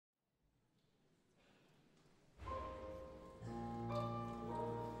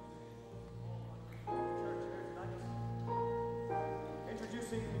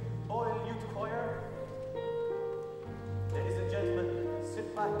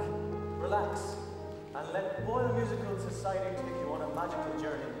relax and let Boyle Musical Society take you on a magical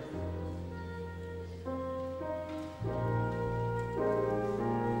journey.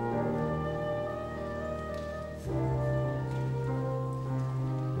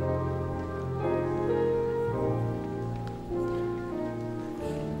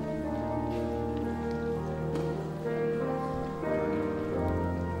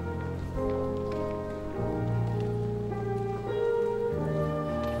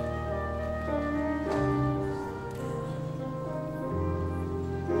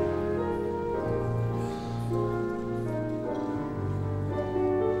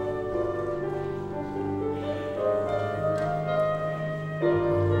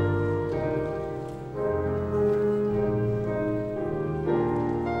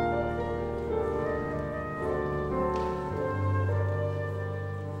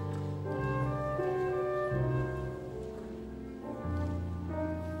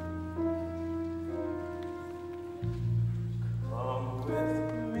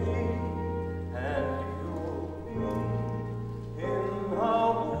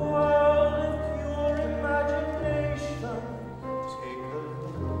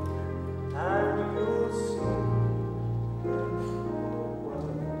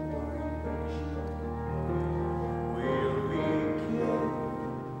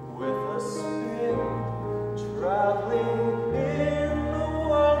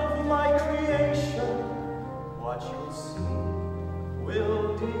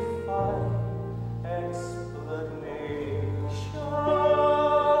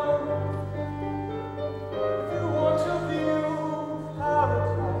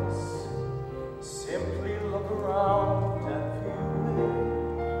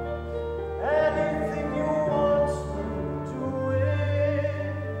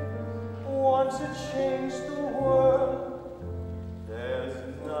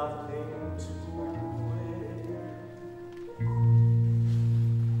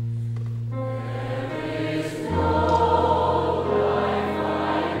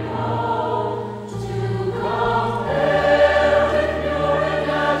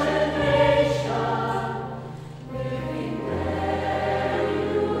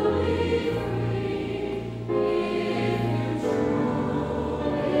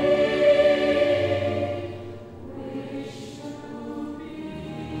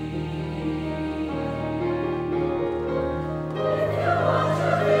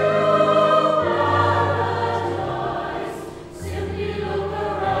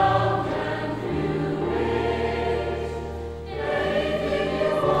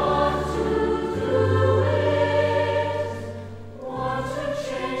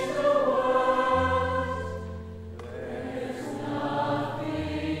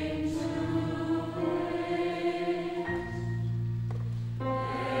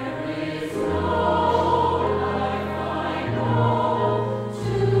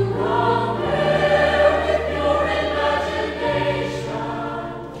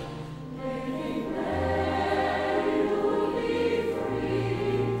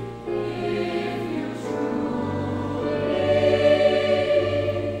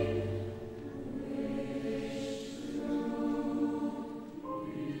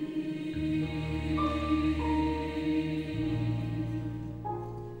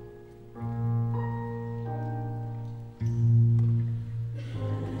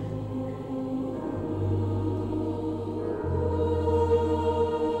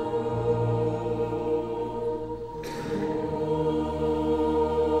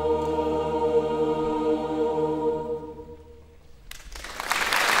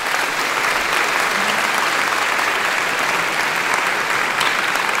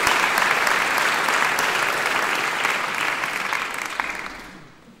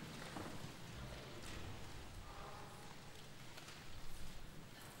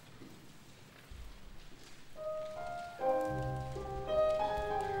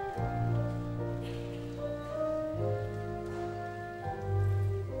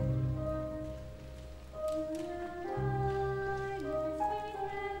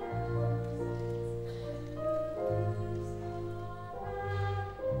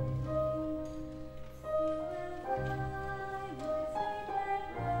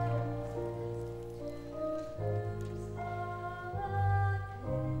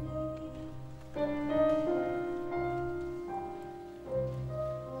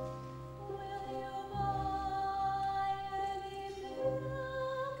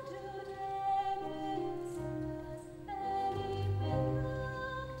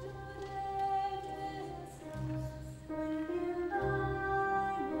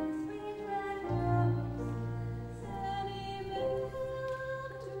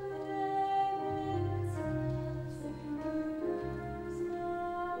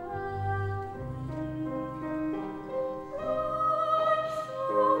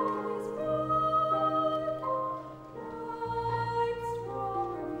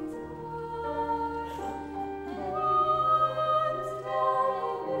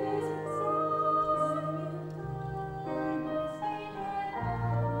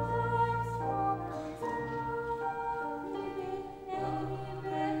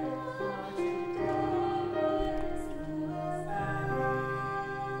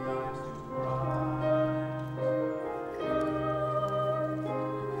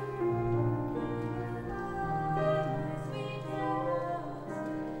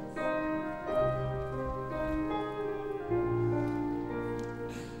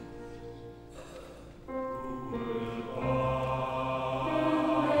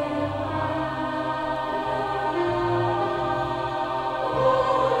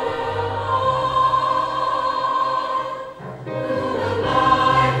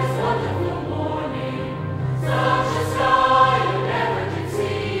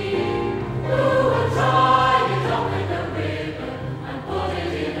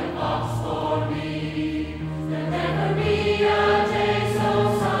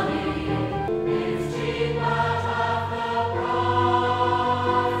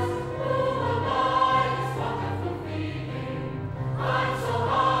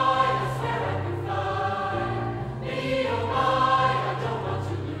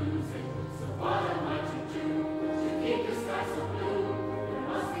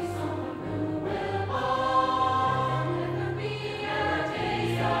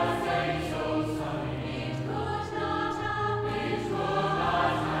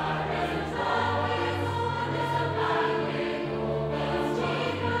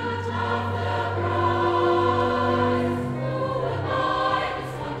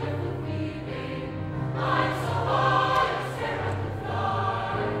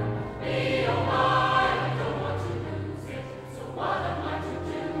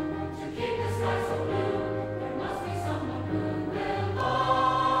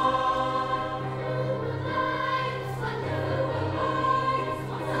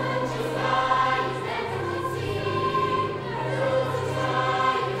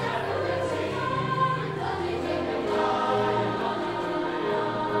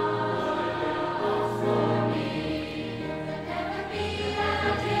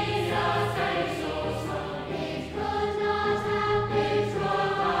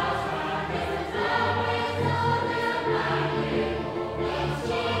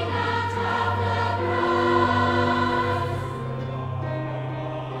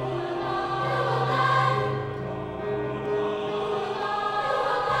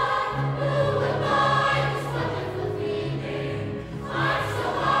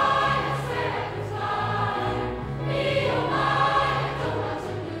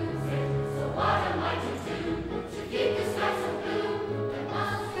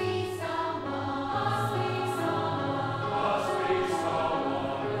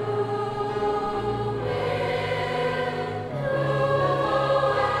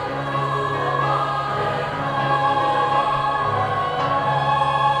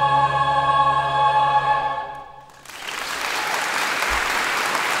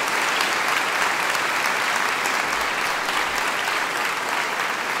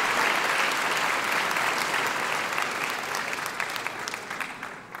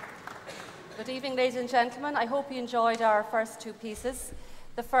 ladies and gentlemen, I hope you enjoyed our first two pieces.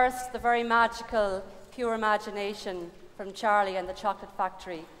 The first, the very magical Pure Imagination from Charlie and the Chocolate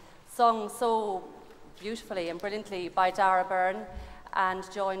Factory, sung so beautifully and brilliantly by Dara Byrne and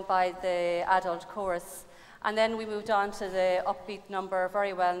joined by the adult chorus. And then we moved on to the upbeat number,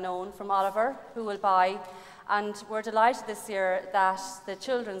 very well known, from Oliver, Who Will Buy. And we're delighted this year that the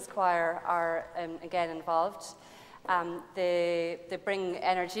children's choir are again involved. They bring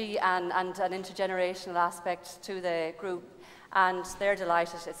energy and an intergenerational aspect to the group, and they're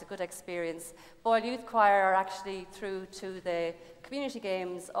delighted. It's a good experience. Boyle Youth Choir are actually through to the Community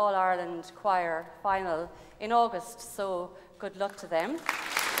Games All-Ireland Choir Final in August, so good luck to them.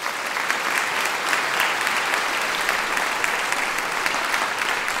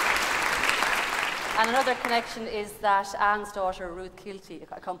 And another connection is that Anne's daughter, Ruth Kilty,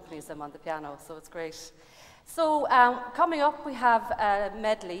 accompanies them on the piano, so it's great. So coming up, we have a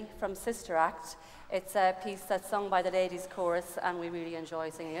medley from Sister Act. It's a piece that's sung by the ladies' chorus, and we really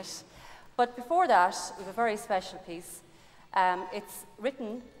enjoy singing it. But before that, we have a very special piece. It's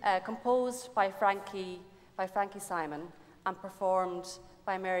written, composed by Frankie Simon, and performed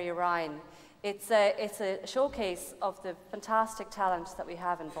by Mary Ryan. It's a showcase of the fantastic talent that we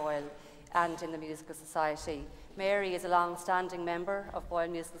have in Boyle and in the Musical Society. Mary is a long-standing member of Boyle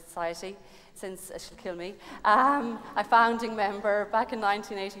Musical Society since, she'll kill me, a founding member back in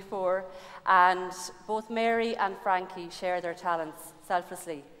 1984, and both Mary and Frankie share their talents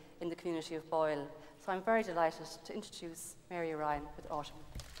selflessly in the community of Boyle. So I'm very delighted to introduce Mary Ryan with Autumn.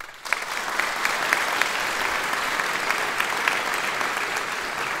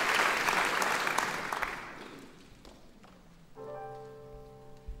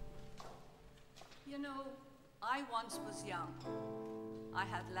 You know, I once was young. I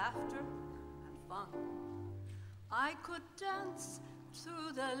had laughter and fun. I could dance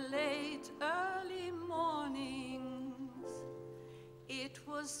through the late early mornings. It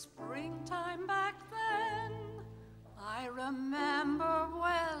was springtime back then. I remember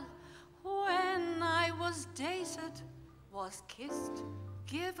well when I was dated, was kissed,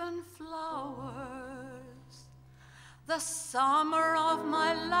 given flowers. The summer of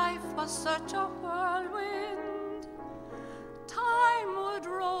my life was such a whirlwind. Time would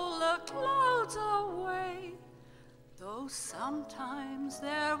roll the clouds away, though sometimes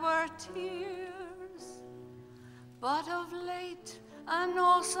there were tears. But of late, an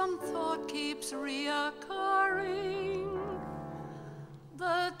awesome thought keeps reoccurring.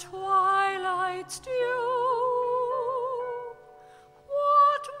 The twilight's due.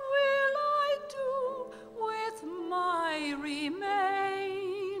 What will I do with my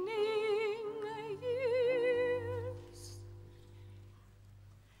remaining years?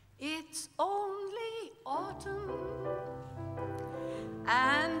 It's only autumn,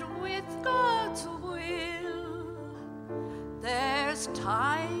 and with God's will, there's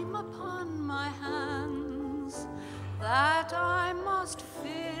time upon my hands that I must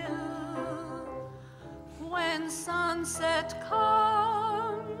fill. When sunset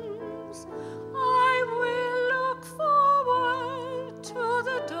comes, I will look forward to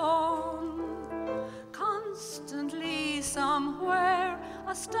the dawn. Constantly somewhere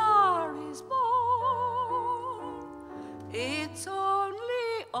a star is born. It's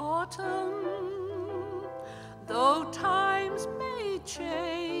only autumn, though times may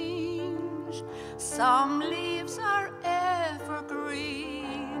change. Some leaves are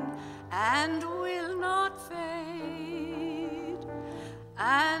evergreen and will not fade.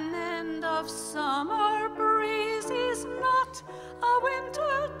 An end of summer breeze is not a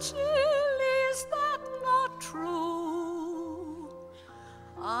winter chill. Is that not true?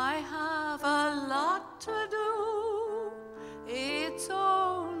 I have a lot to do. It's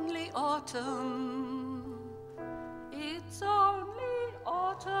only autumn. It's only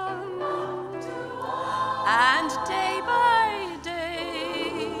autumn. And day by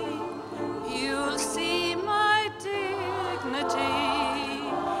day, you'll see my dignity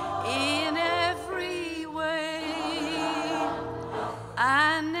in every way.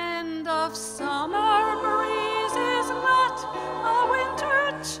 An end of summer breeze is not a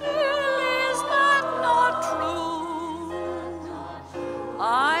winter chill. Is that not true?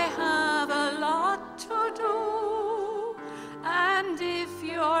 I have a lot to do, and if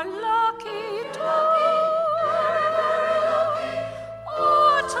you're lucky too,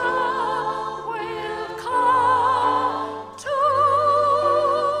 autumn will come to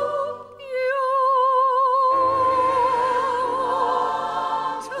you.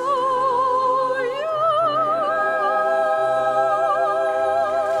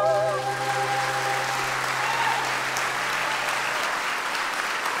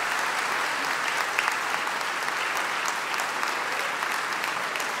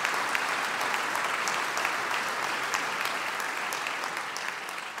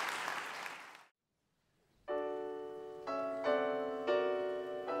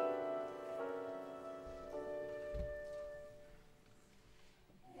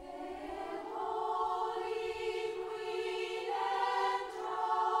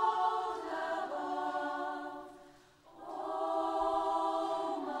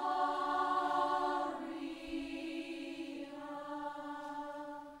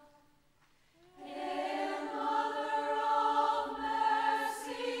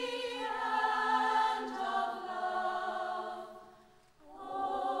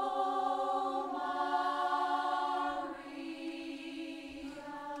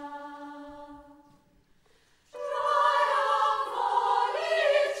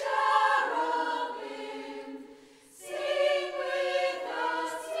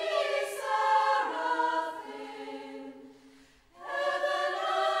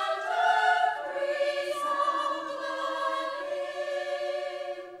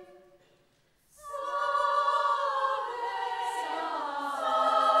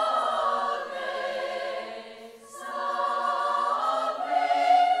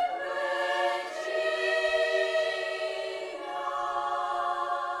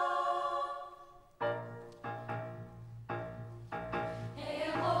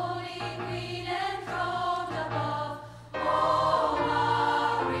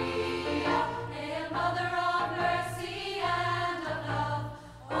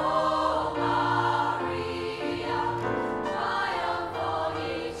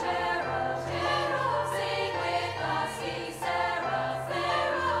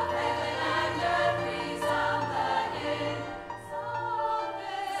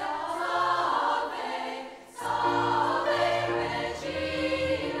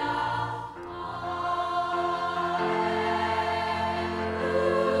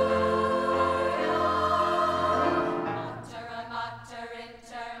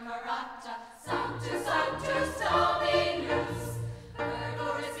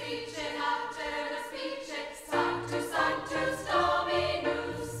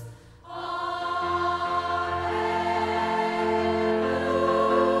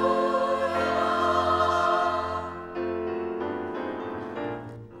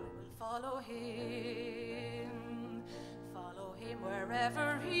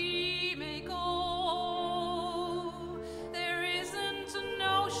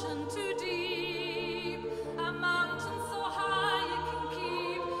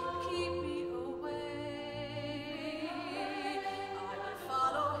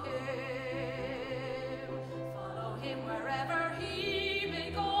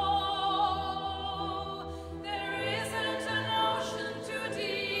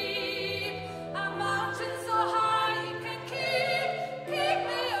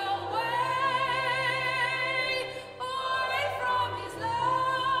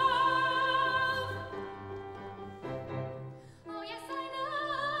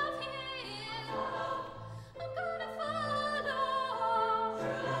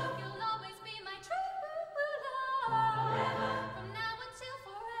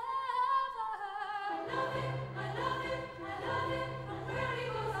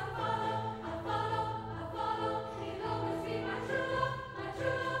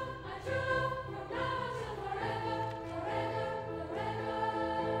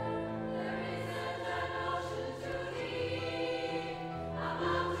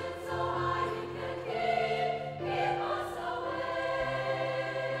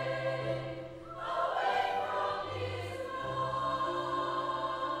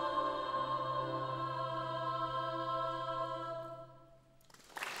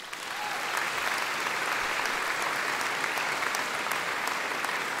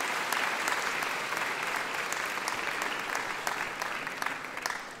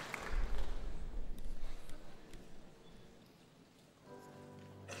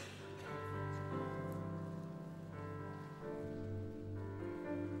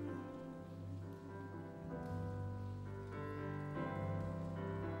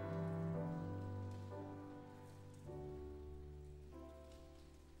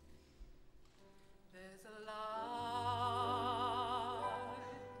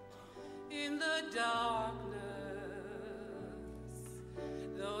 the darkness,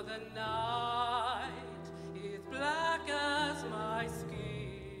 though the night is black as my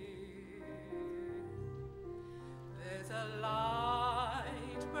skin. There's a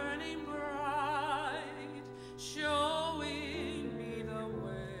light burning bright, showing me the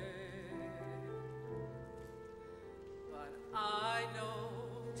way. But I know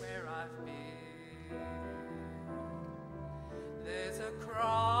where I've been. There's a cry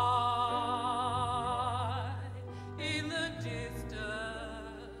in the distance.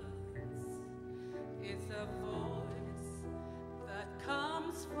 It's a voice that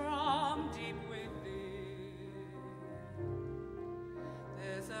comes from deep within.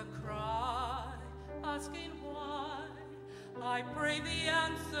 There's a cry asking why. I pray the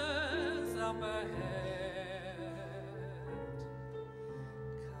answers up ahead,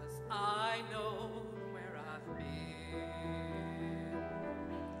 'cause I know where I've been.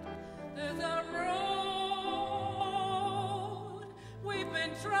 There's a road we've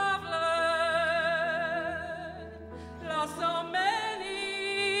been traveling, lost so many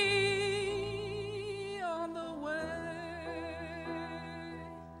on the way,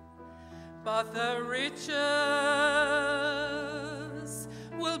 but the riches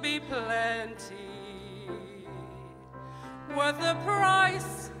will be plenty, worth the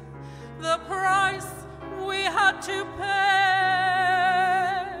price we had to pay.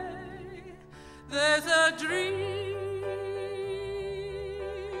 There's a dream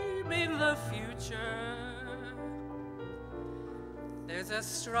in the future. There's a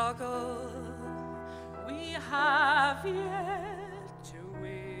struggle we have yet to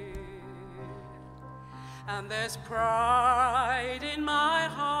win. And there's pride in my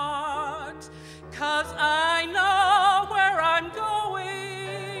heart, 'cause I know where I'm going.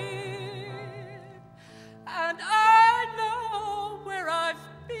 And I know where I've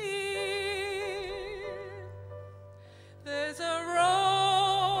been. There's a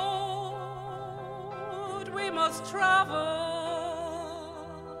road we must travel.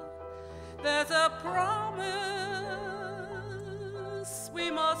 There's a promise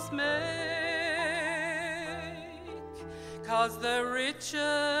we must make, 'cause the riches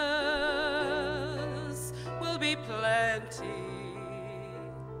will be plenty,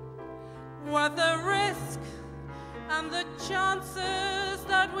 worth the risk and the chances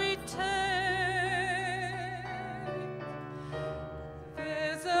that we take.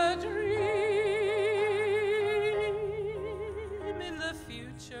 There's a dream in the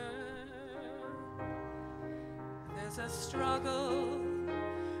future. There's a struggle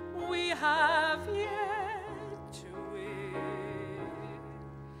we have yet to win.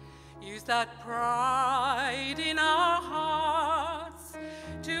 Use that pride in our hearts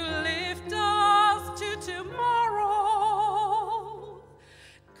to lift us to tomorrow,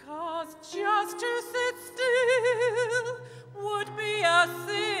 'cause just to sit still would be a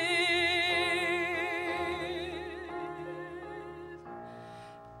sin.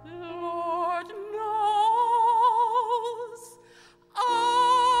 Lord knows I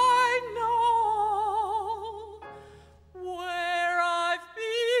know where I've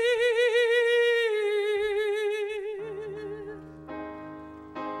been.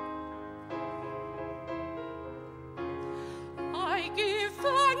 I give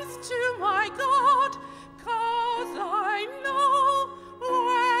thanks to my God, 'cause I know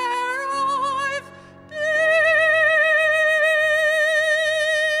where I've been.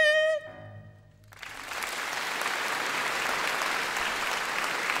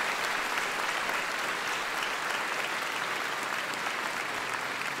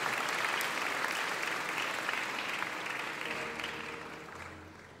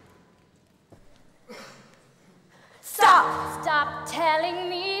 Stop telling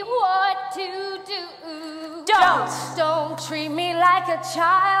me what to do. Don't treat me like a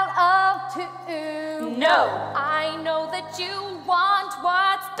child of two. No. I know that you want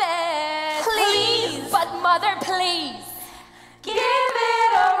what's best. Please. But mother, please. Give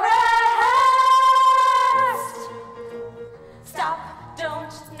it a rest. Stop,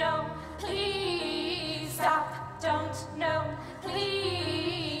 don't, no, please. Stop, don't, no,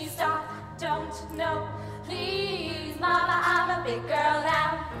 please. Stop, don't, no, please. Mama, I'm a big girl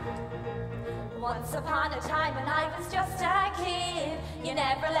now. Once upon a time when I was just a kid, you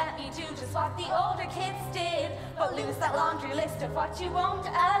never let me do just what the older kids did, but lose that laundry list of what you won't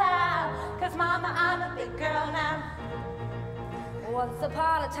allow. 'Cause mama, I'm a big girl now. Once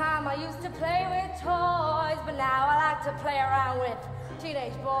upon a time I used to play with toys, but now I like to play around with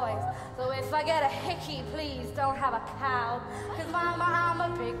teenage boys. So if I get a hickey, please don't have a cow, 'cause mama, I'm a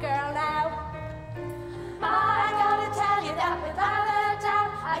big girl now. I gotta tell you that without a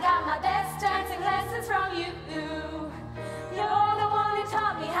doubt, I got my best dancing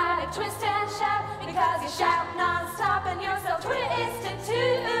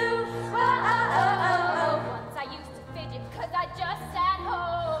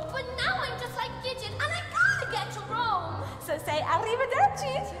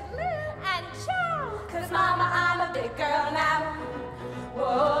arrivederci, and ciao. 'Cause mama, I'm a big girl now.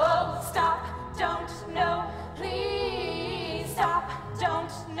 Whoa, stop, don't, no, please stop,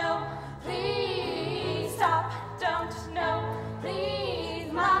 don't, no, please stop, don't, no,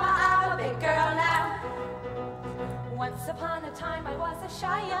 please. Mama, I'm a big girl now. Once upon a time I was a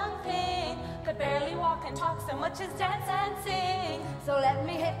shy young thing, could barely walk and talk so much as dance and sing. So let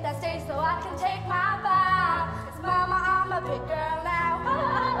me hit that stage so I can take my bow. 'Cause mama, I'm a big girl now. Oh,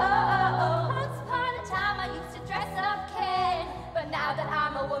 oh, oh, oh, oh. Once upon a time I used to dress up kid, but now that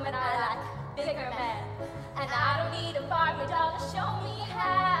I'm a woman I like bigger men. And I don't need a Barbie doll to show me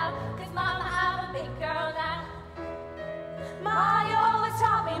how, 'cause mama, I'm a big girl now. Ma, you always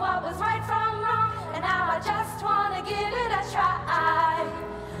taught me what was right from wrong, and now I just wanna give it a try.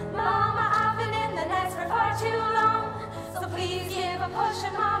 Mama, I've been in the nest for far too long, so please give a push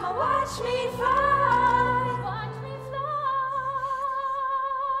and mama, watch me fly. Watch me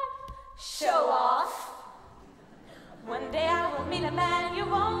fly. Show off. One day I will meet a man you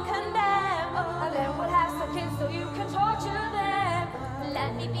won't condemn, and then we'll have some kids so you can torture them.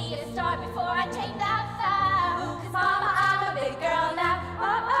 Let me be a star before I take that vow. 'Cause mama, I'm a big girl now.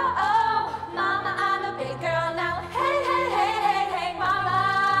 Oh, oh, oh. Mama, I'm a big girl now. Hey, hey, hey, hey, hey, mama,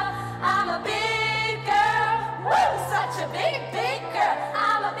 I'm a big girl. Woo, such a big, big girl.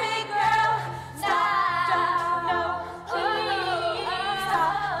 I'm a big girl. Stop, no, please.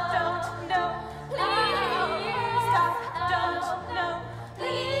 Stop, don't, no, please. Stop, don't, no,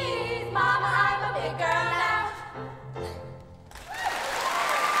 please. Mama, I'm a big girl now.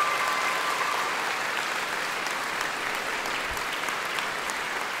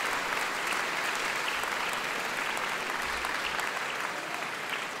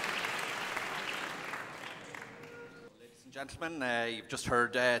 Gentlemen, you've just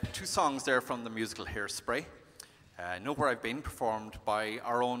heard two songs there from the musical Hairspray. Know Where I've Been, performed by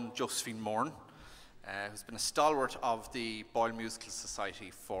our own Josephine Morn, who's been a stalwart of the Boyle Musical Society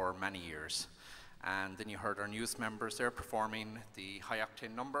for many years. And then you heard our newest members there performing the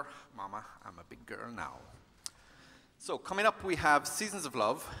high-octane number, Mama, I'm a Big Girl Now. So coming up we have Seasons of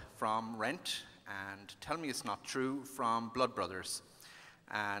Love from Rent and Tell Me It's Not True from Blood Brothers.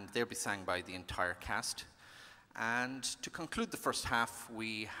 And they'll be sang by the entire cast. And to conclude the first half,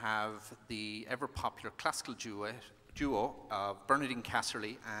 we have the ever-popular classical duo of Bernadine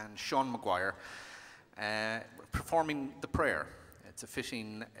Casserly and Sean Maguire performing The Prayer. It's a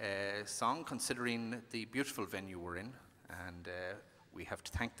fitting song considering the beautiful venue we're in, and we have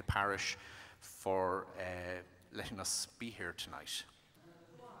to thank the parish for letting us be here tonight.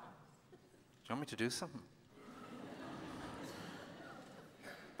 Do you want me to do something?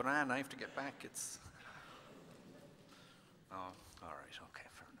 But Anne, I have to get back. It's... Oh, all right, okay,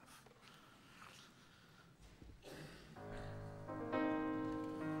 fair enough.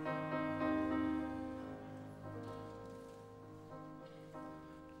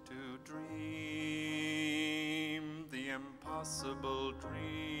 To dream the impossible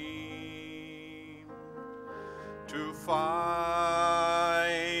dream, to fight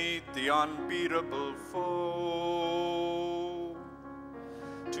the unbeatable foe,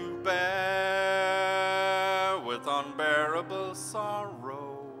 to bear with unbearable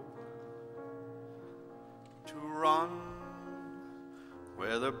sorrow, to run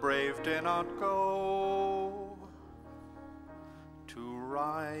where the brave dare not go, to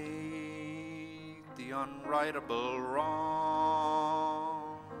right the unrightable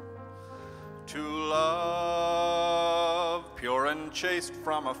wrong, to love pure and chaste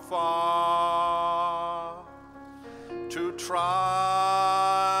from afar, to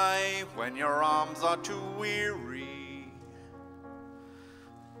try when your arms are too weary,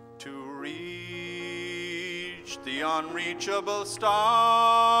 to reach the unreachable star.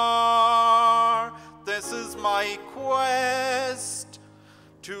 This is my quest,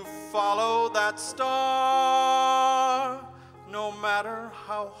 to follow that star, no matter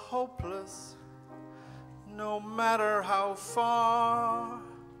how hopeless, no matter how far,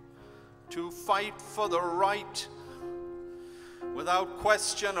 to fight for the right without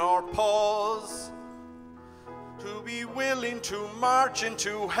question or pause, to be willing to march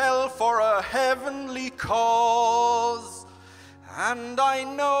into hell for a heavenly cause. And I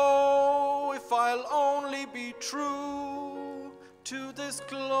know if I'll only be true to this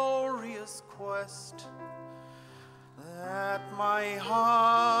glorious quest, that my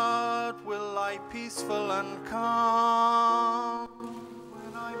heart will lie peaceful and calm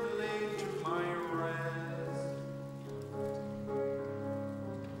when I'm laid to my rest,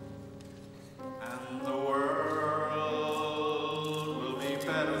 and the world will be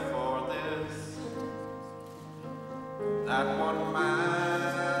better for this, that that one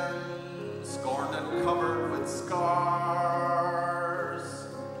man, scorned and covered with scars,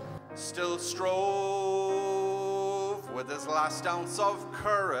 still strove with his last ounce of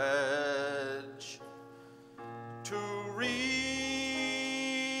courage to reach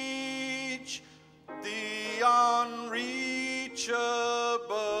the unreachable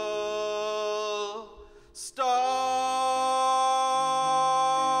star.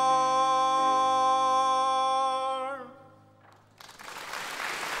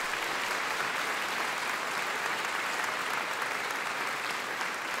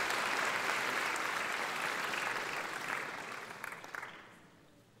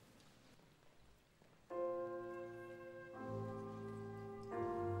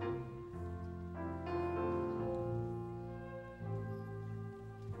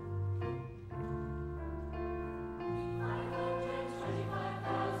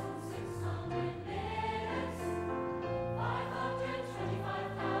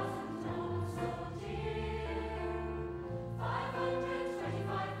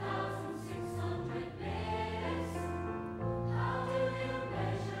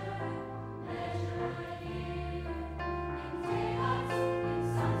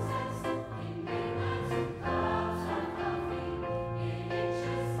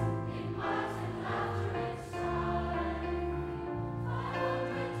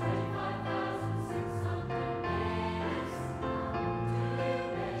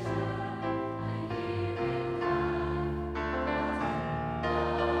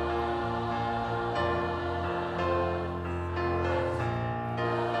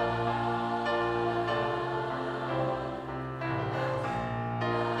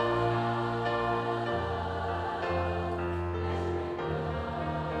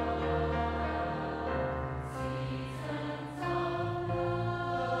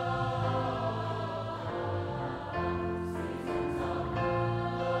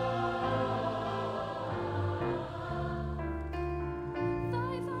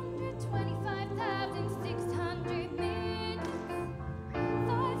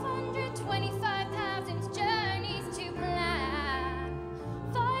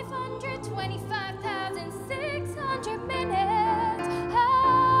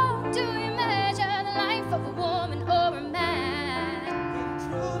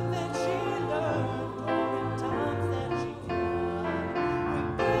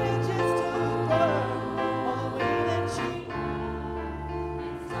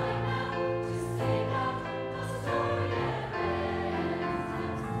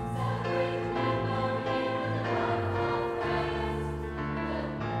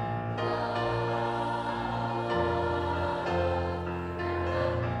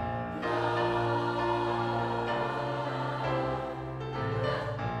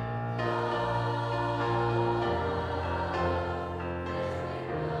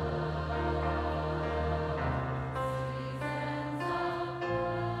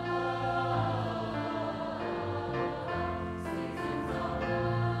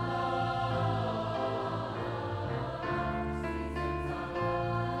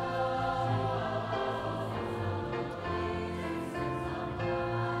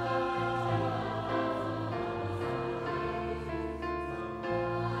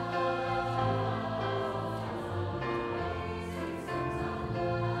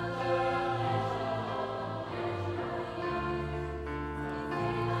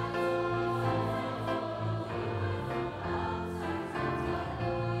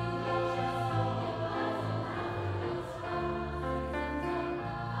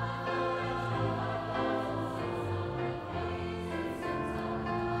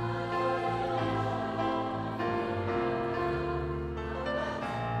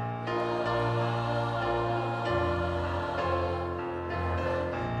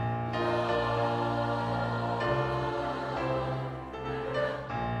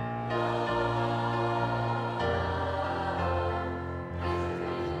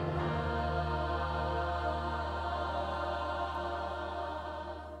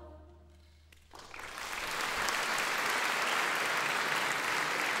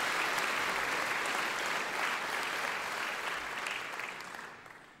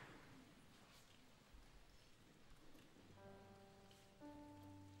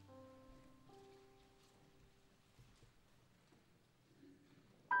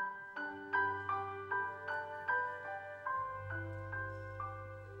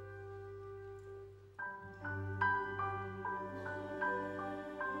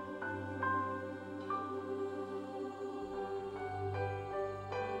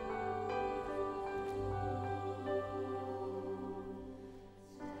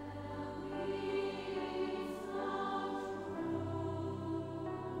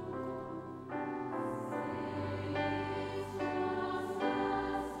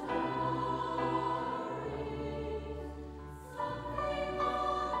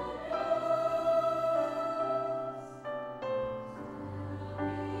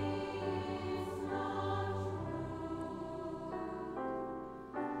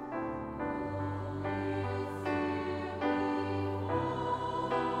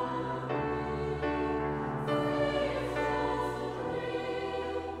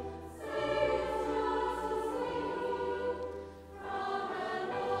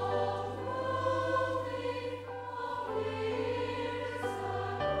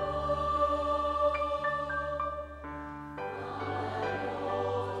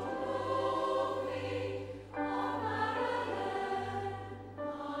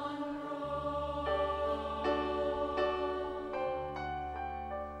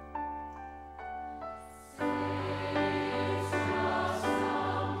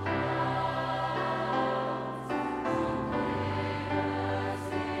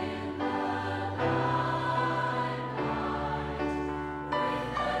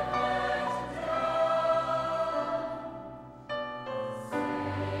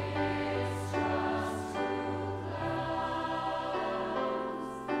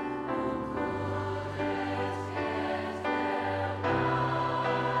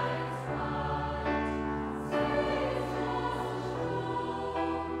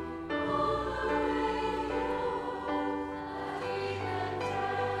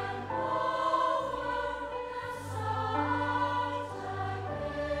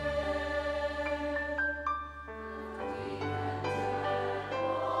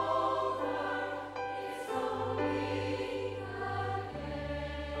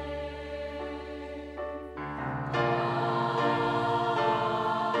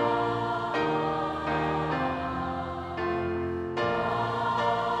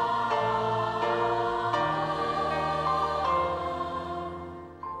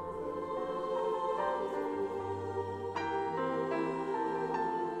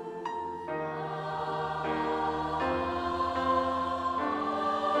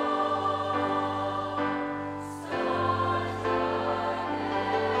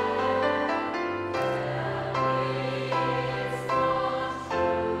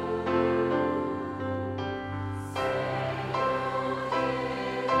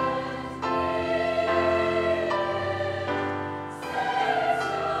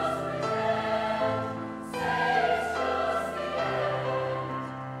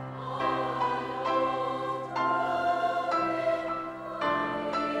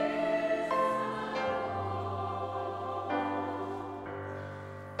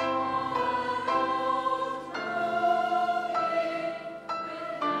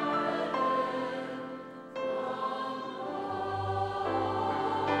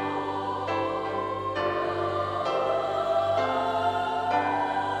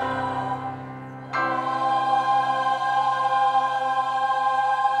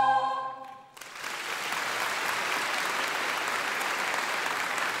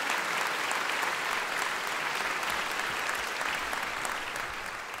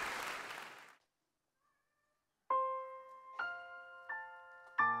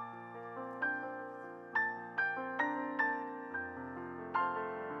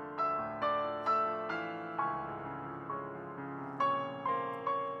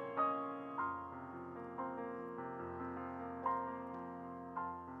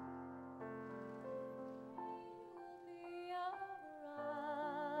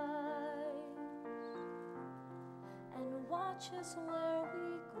 teach us where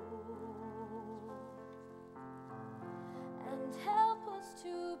we go and help us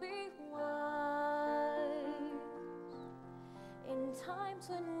to be wise in times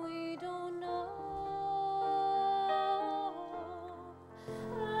when we don't know.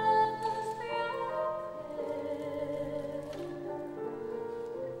 Let us be open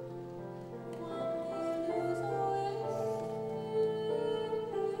when we lose our way.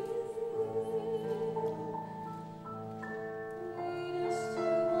 Lead us to a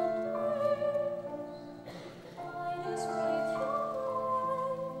place, guide us with your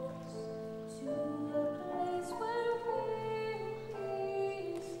grace, to a place where we'll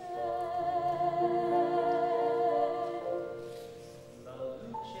be safe.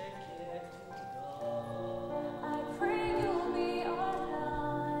 I pray you'll be our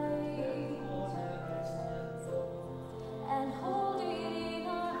light and hold it in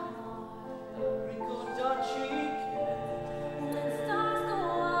our heart. When stars go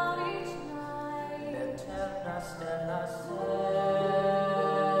out each night,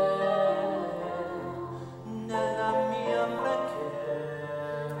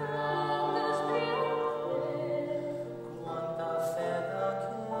 let us be open.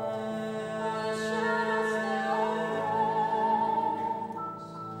 Shadows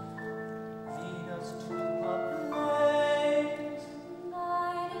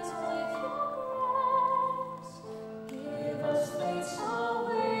guide us with your grace. Give us faith so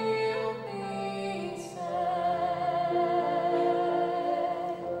we'll be safe.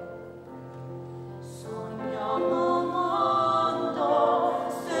 Sogniamo un mondo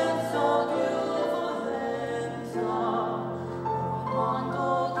senza violenza, un mondo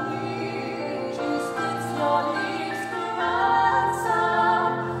di giustizia, di speranza.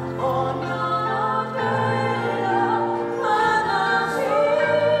 Ognuno bella, ma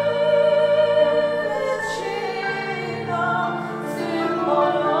vicino,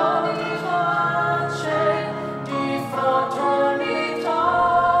 simbolo di pace, di fraternità.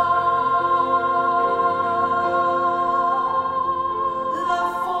 La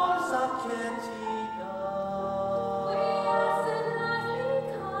forza che ti dà, we ask in lovely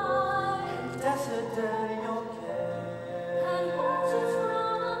kind, il desiderio che, and watches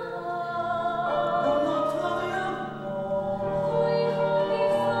from above. Non lo troviamo, we hold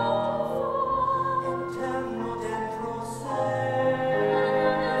it so interno dentro sé.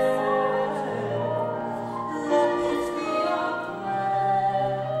 Let this be our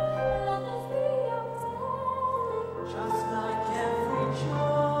prayer. Let this be our prayer. Just like every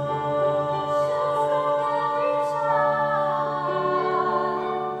child,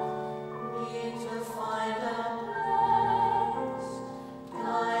 need to find a place.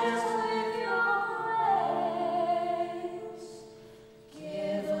 Guide us with your grace.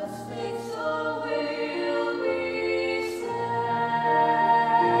 Give us faith so we'll be safe.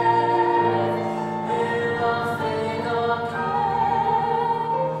 In la fede che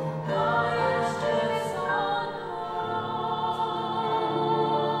guide us just on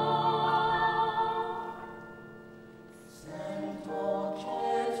Sento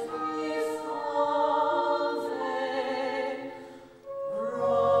che ti smuove,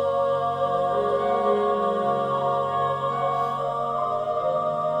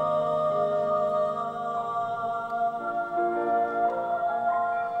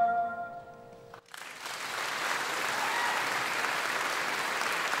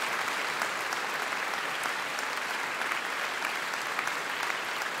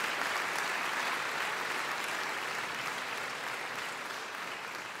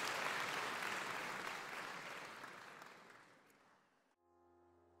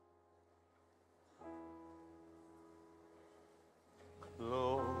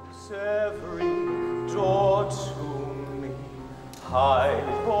 Close every door to me, hide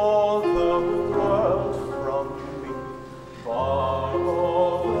all the world from me, bar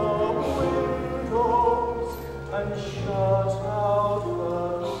all the windows and shut out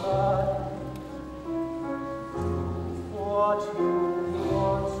the light. Do what you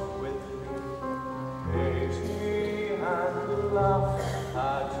want with me, hate me and laugh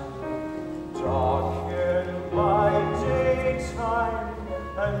at me, darken my daytime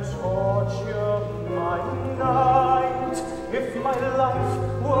and torture my night. If my life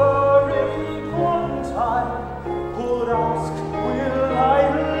were in one time, would ask, will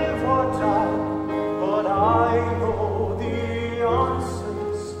I live or die? But I know the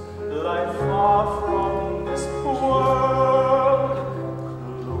answers lie far from this world.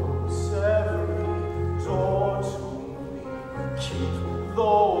 Close every door to me, keep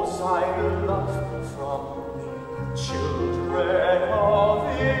those I love from me. Children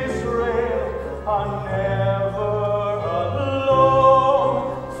of Israel are never alone.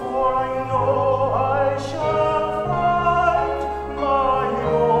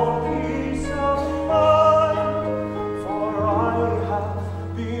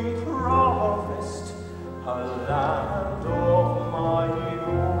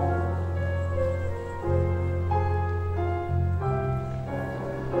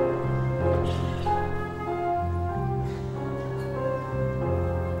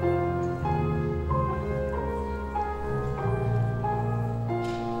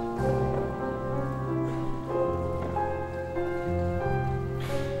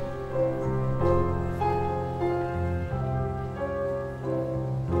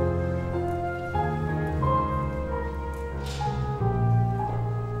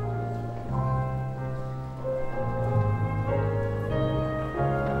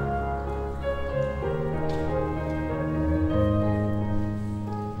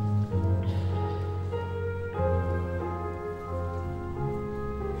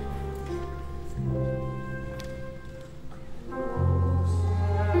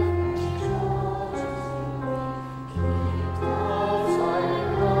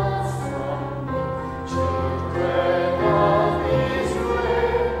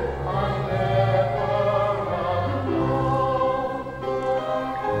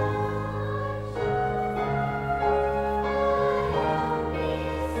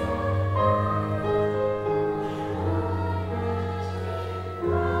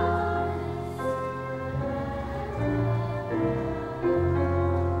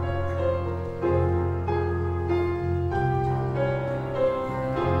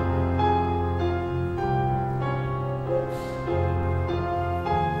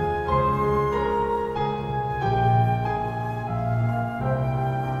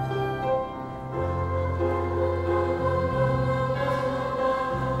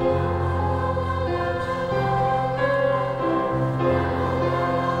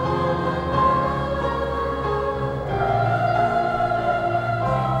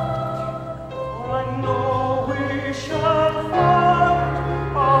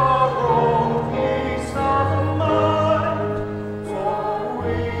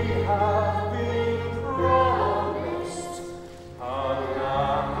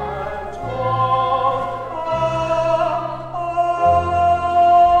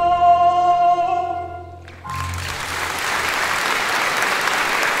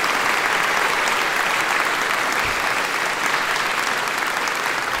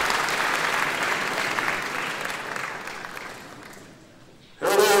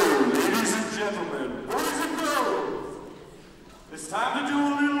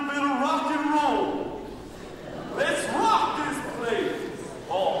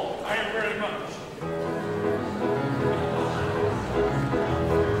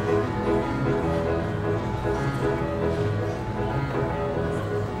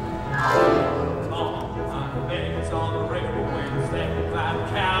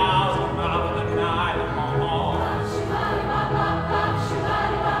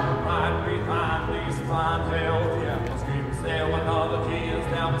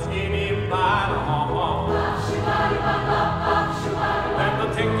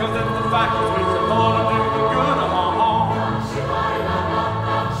 fact is we can all do the good,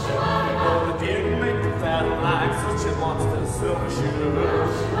 but it didn't make the fat like such a monster, so should.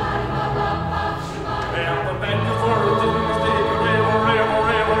 And the bankers were a doomsday,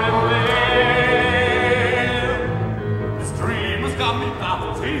 this dream has got me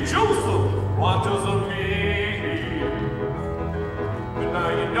baffled. Hey, Joseph, what does it mean? But now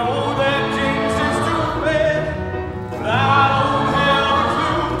you know that James is too bad, but I don't have a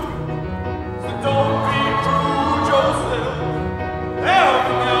clue. So don't be cruel, Joseph. Help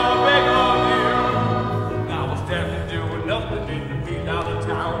me, I beg of you. I was standing doing nothing in the field out of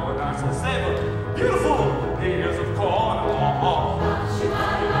town when I saw 7 beautiful ears of corn.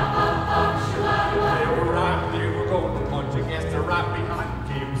 They were right, they were golden, but you guessed they're right behind.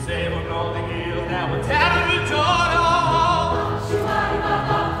 Keep saving all the ears that were tattered and torn off. If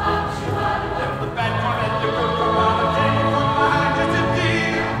the bad one and the good come out and take it from behind just a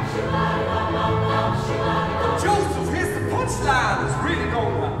deal. But Joseph, here's the punchline. It's really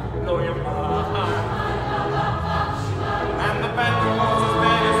gonna blow your mind. And the bad one was as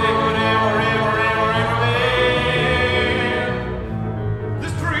bad as it could ever be.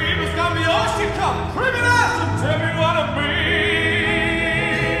 This dream has got me all she come. Bring it out and tell me what I mean.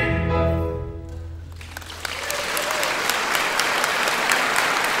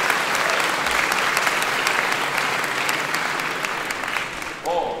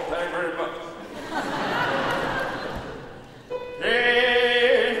 Oh, thank you very much. Hey,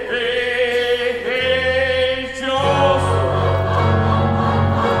 Joseph,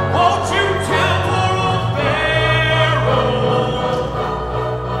 won't you tell poor old Pharaoh,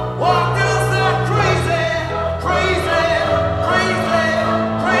 what does that crazy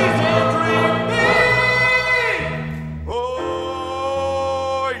dream mean?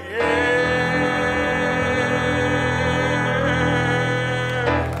 Oh, yeah.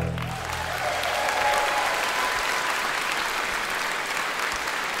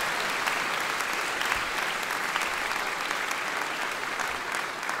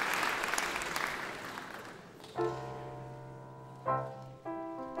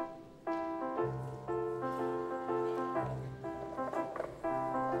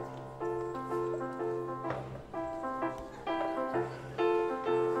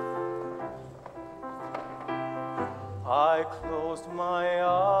 I closed my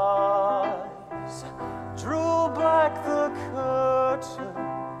eyes, drew back the curtain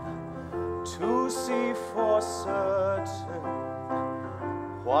to see for certain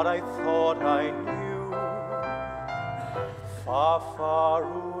what I thought I knew. Far, far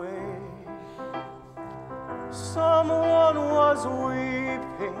away, someone was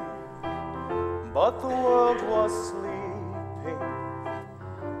weeping, but the world was sleeping.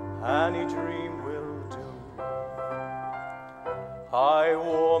 Any dream will do. I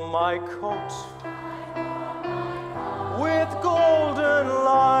wore my coat with golden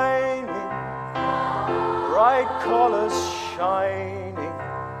lining, bright colors shining,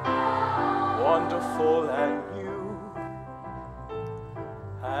 wonderful and new.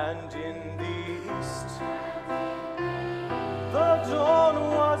 And in the east, the dawn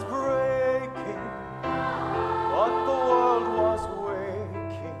was breaking, but the world was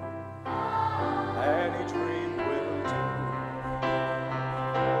waking. Any dream will do.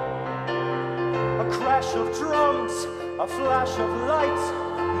 A crash of drums, a flash of light,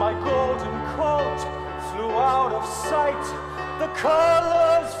 my golden coat flew out of sight. The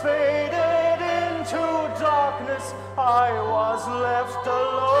colors faded into darkness, I was left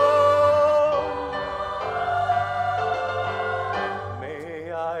alone.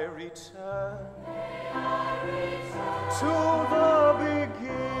 May I return to the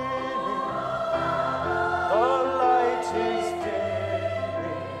beginning? The light is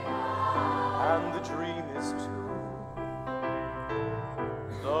dimming, and the dream is too.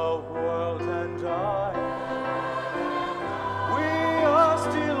 The world and I, we are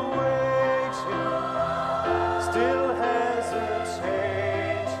still waiting, still hesitating.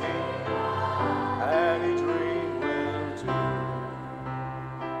 Any dream will do.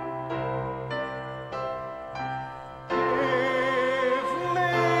 Give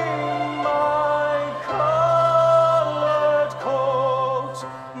me my colored coat,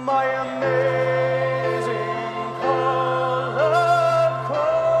 my amazing colored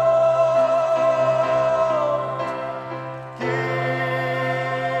coat. Give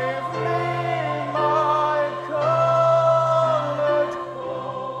me my colored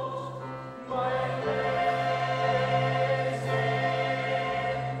coat, my amazing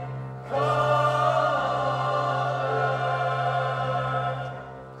colored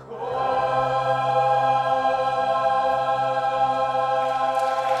coat.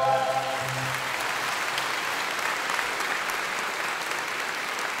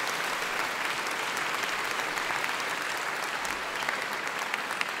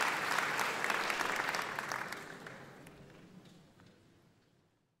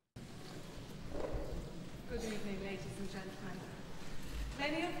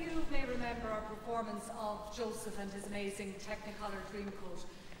 performance of Joseph and his amazing Technicolor Dreamcoat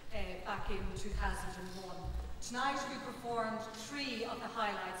back in 2001. Tonight we performed 3 of the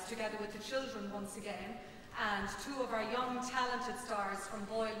highlights together with the children once again, and 2 of our young talented stars from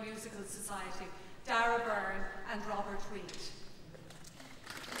Boyle Musical Society, Dara Byrne and Robert Reed.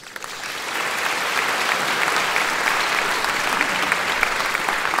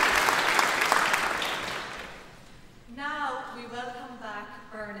 Now we welcome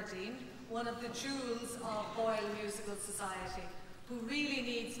back Bernadine, one of the jewels of Boyle Musical Society, who really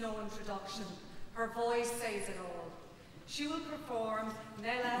needs no introduction. Her voice says it all. She will perform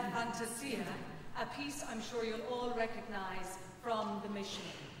Nella Fantasia, a piece I'm sure you'll all recognise from The Mission.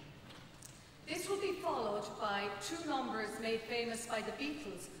 This will be followed by 2 numbers made famous by the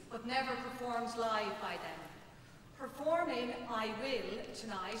Beatles, but never performed live by them. Performing I Will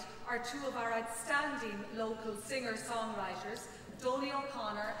tonight are 2 of our outstanding local singer-songwriters, Donnie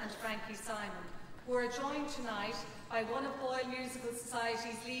O'Connor and Frankie Simon, who are joined tonight by one of Boyle Musical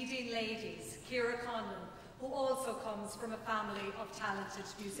Society's leading ladies, Ciara Conlon, who also comes from a family of talented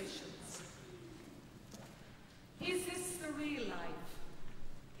musicians. Is this the real life?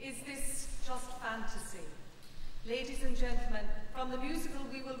 Is this just fantasy? Ladies and gentlemen, from the musical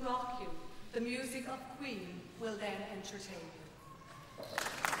We Will Rock You, the music of Queen will then entertain you.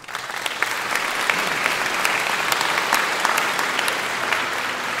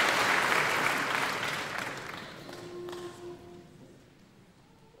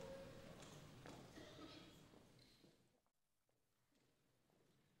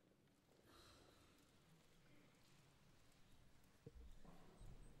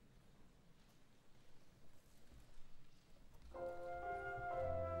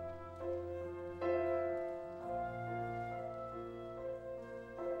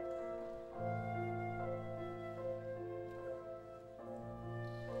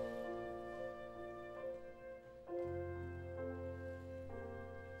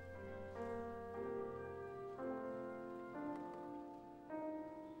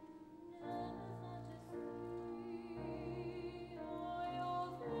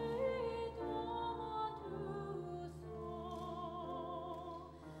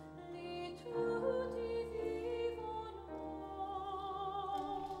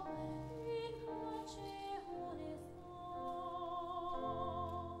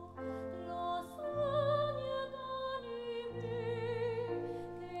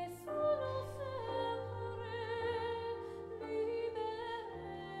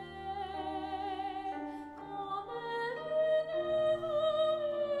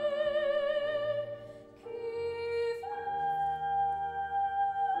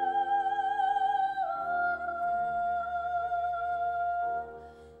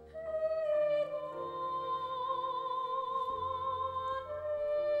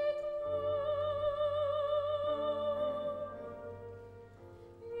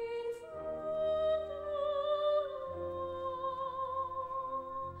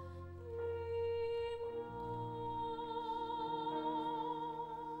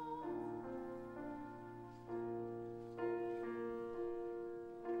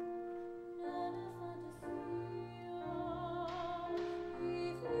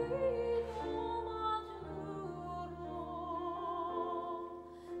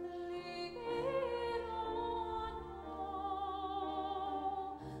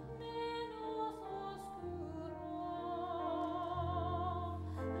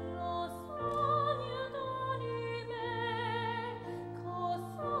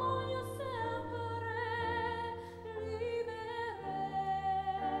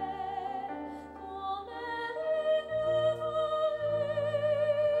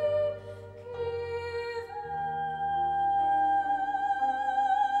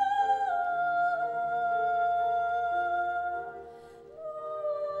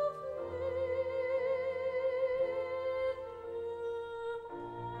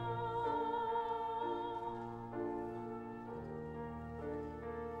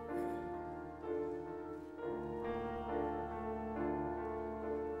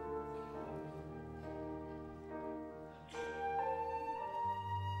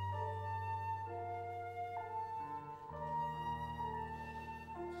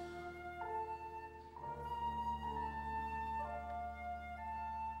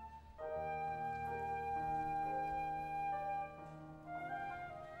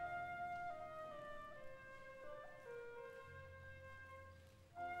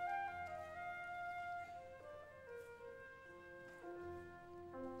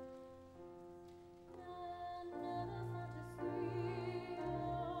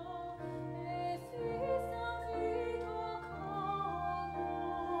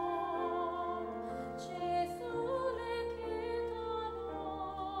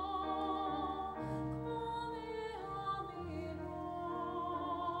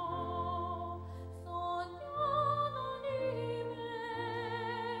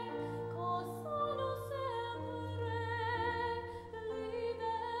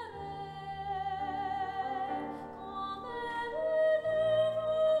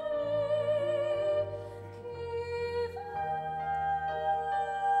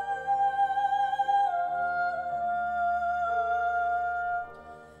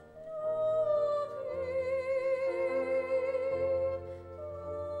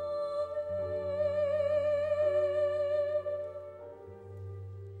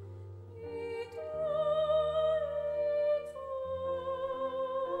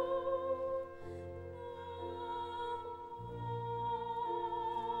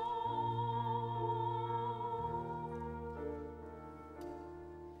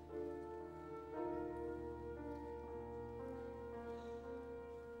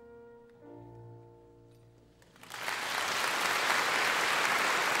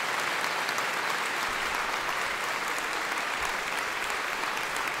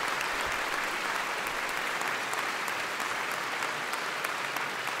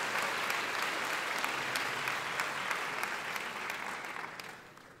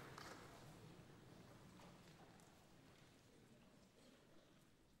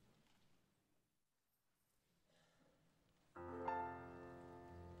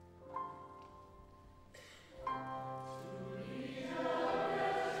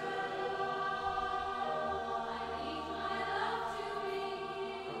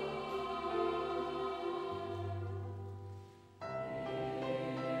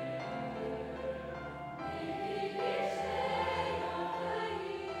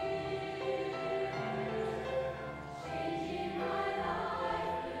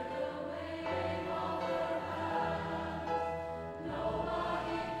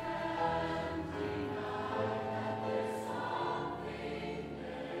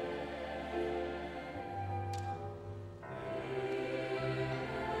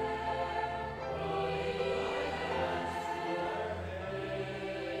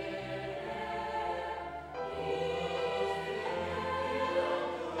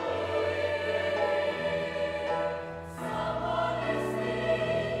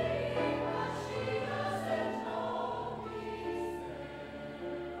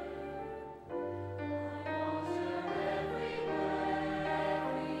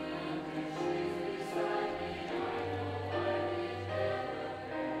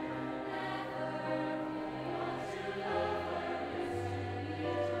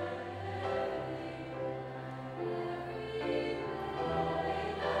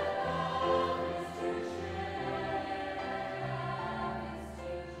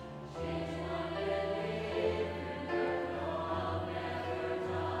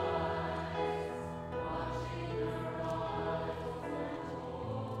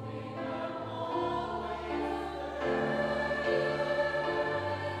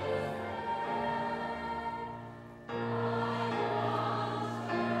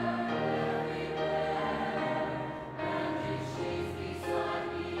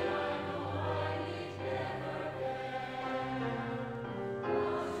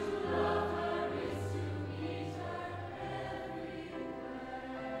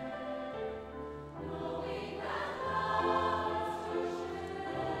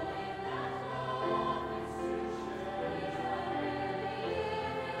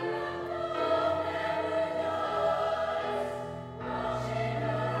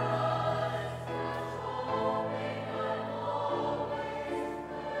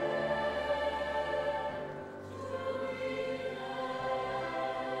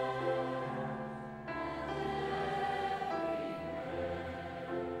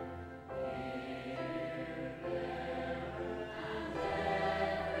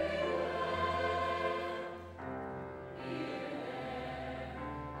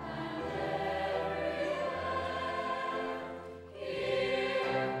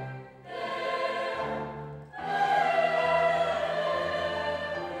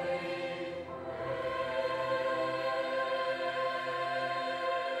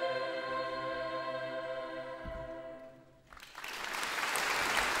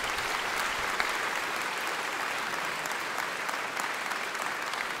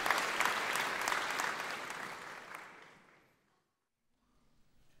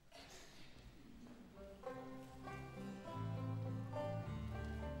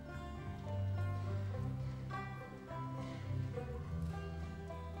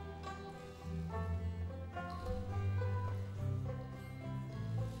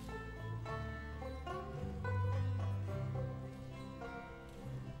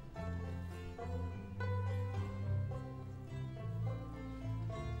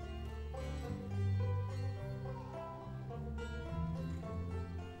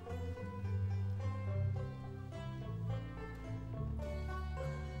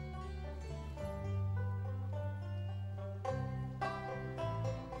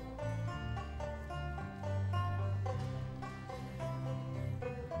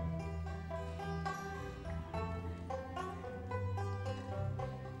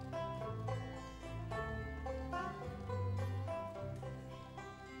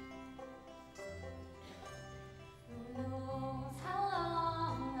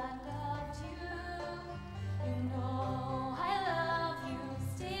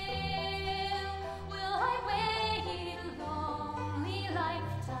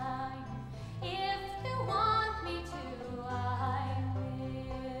 lifetime. If you want me to, I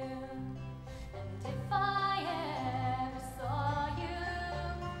will. And if I ever saw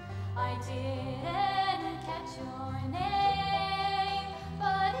you, I didn't catch your name,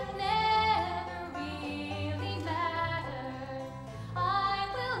 but it never really mattered. I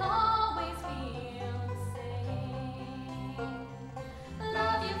will always feel the same.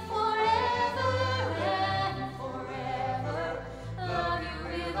 Love you forever and forever. Love you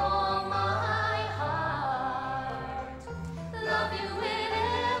with all my heart.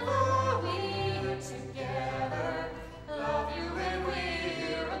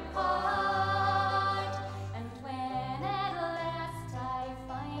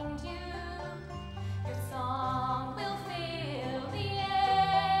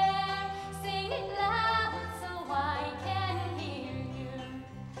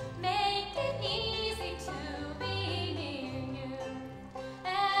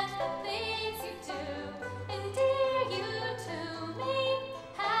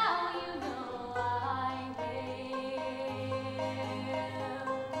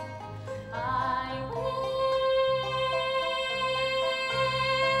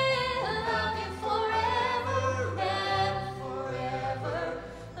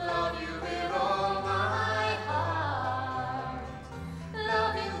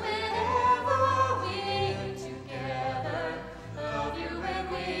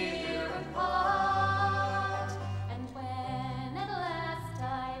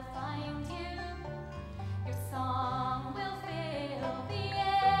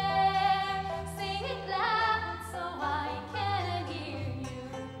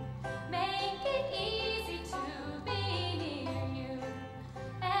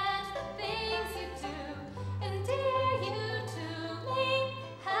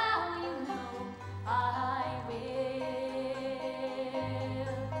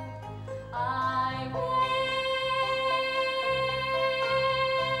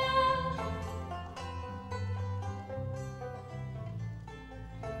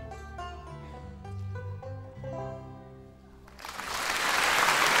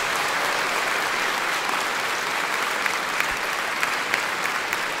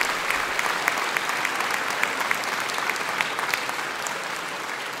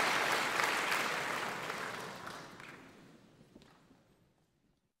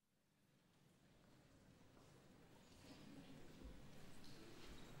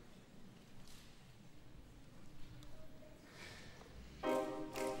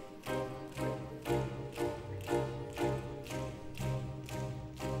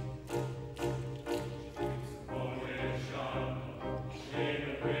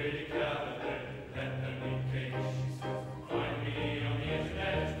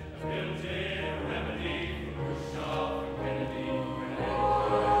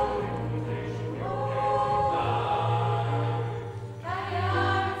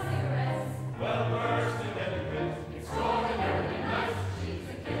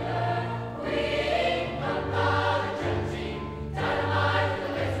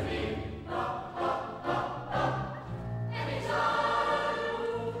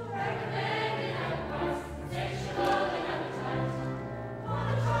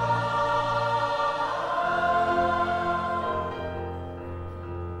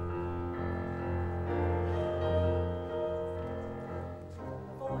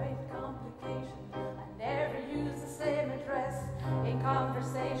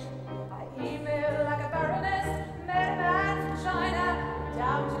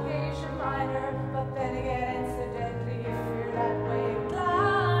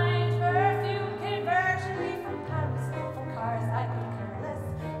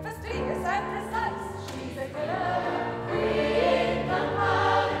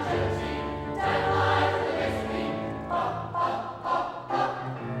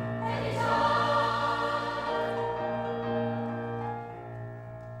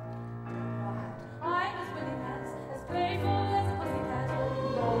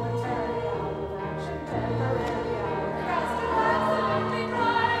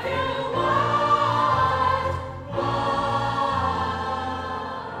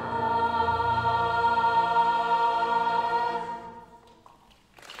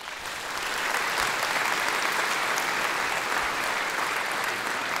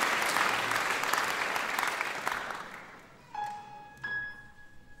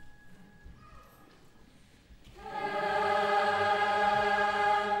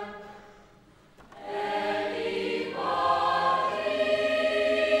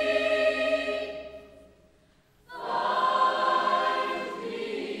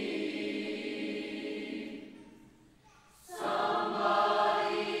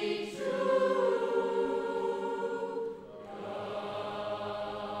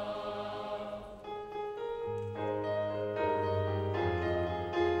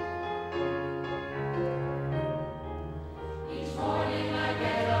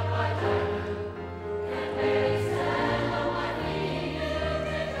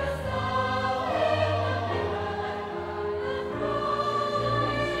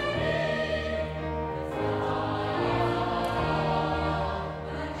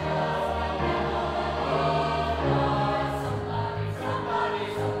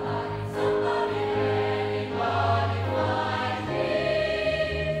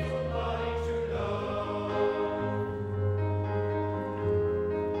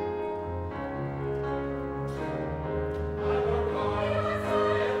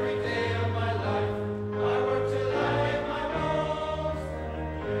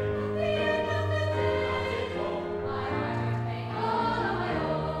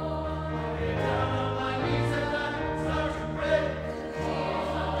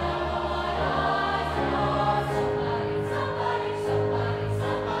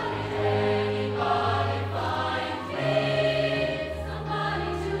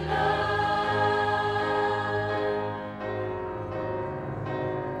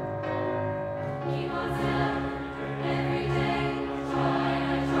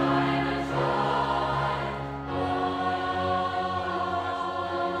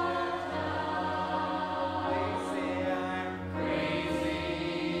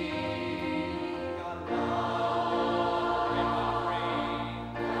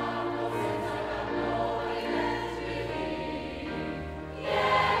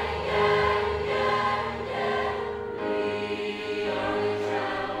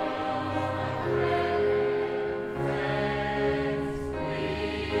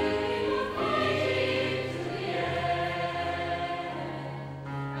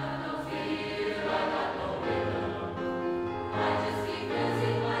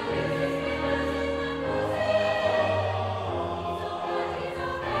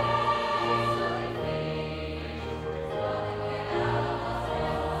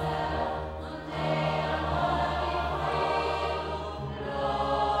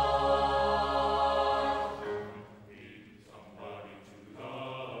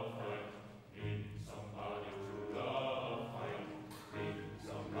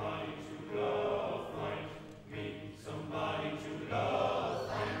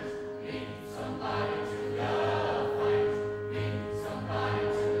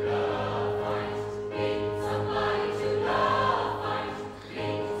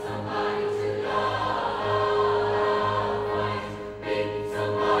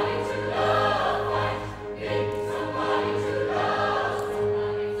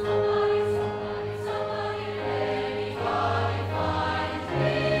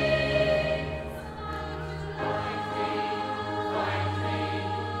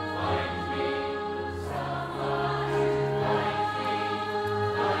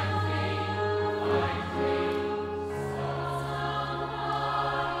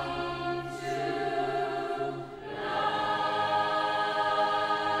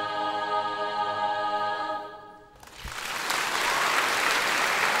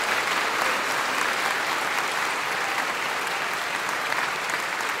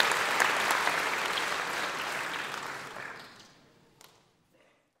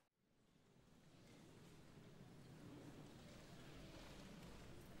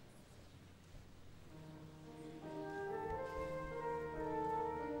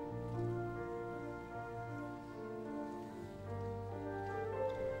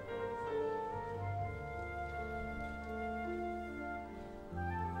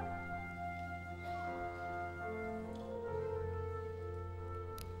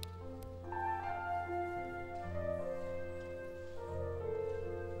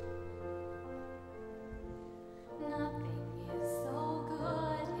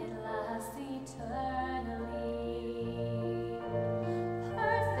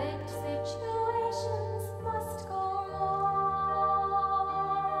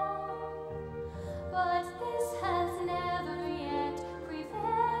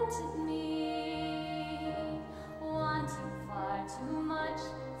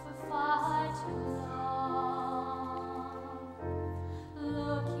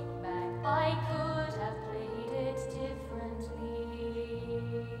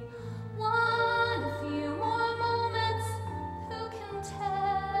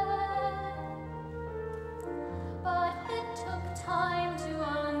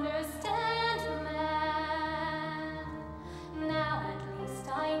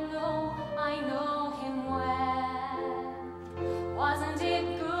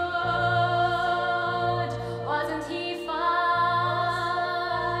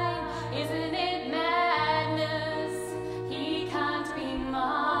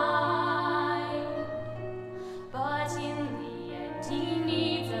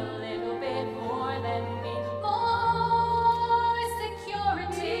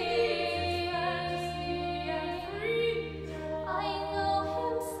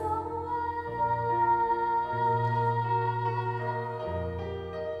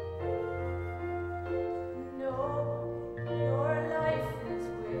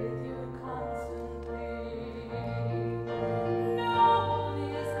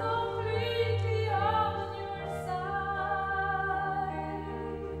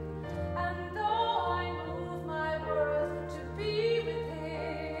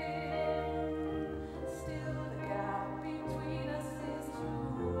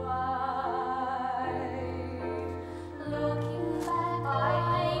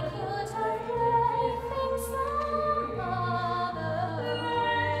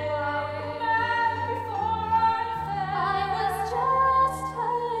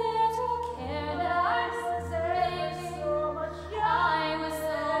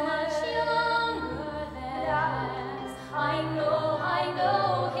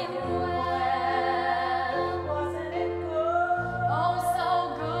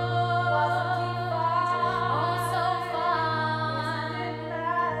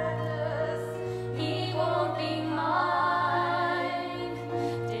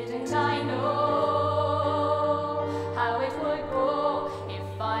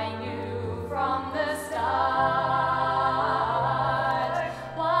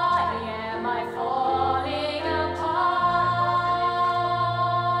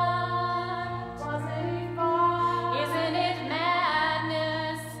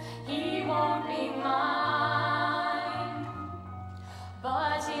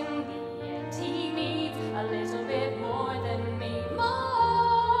 but in the end he needs a little bit more than me.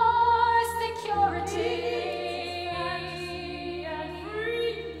 More security.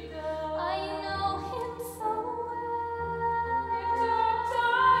 I know him so well. It took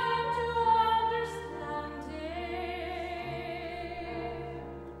time to understand him.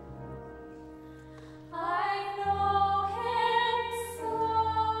 I know him so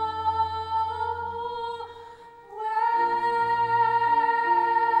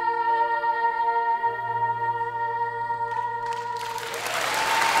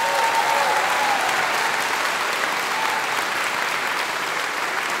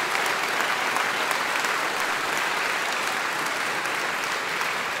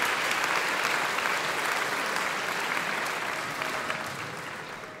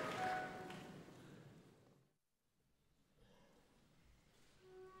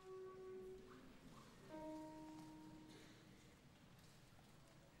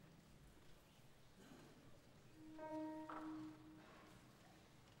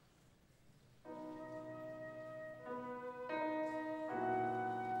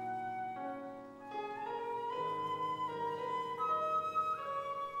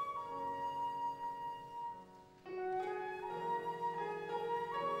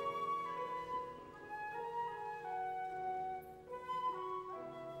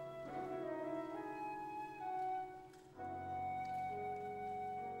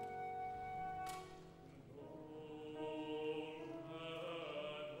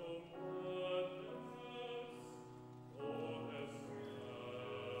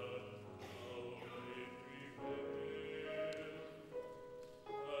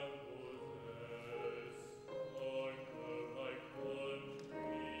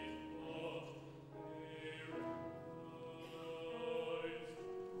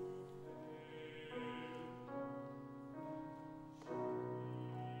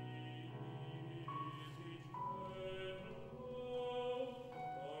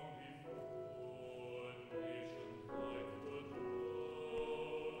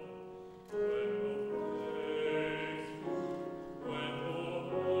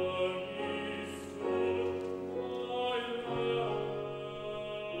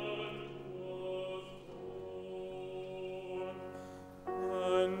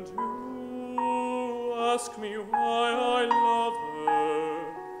ask me why I love her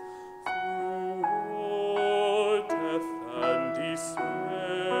through death and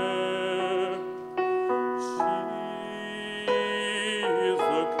despair. She is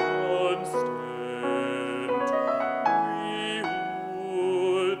the constant. We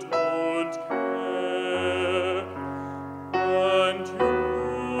who don't care, and you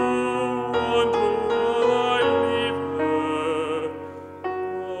wonder why I leave her,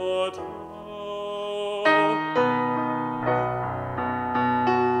 but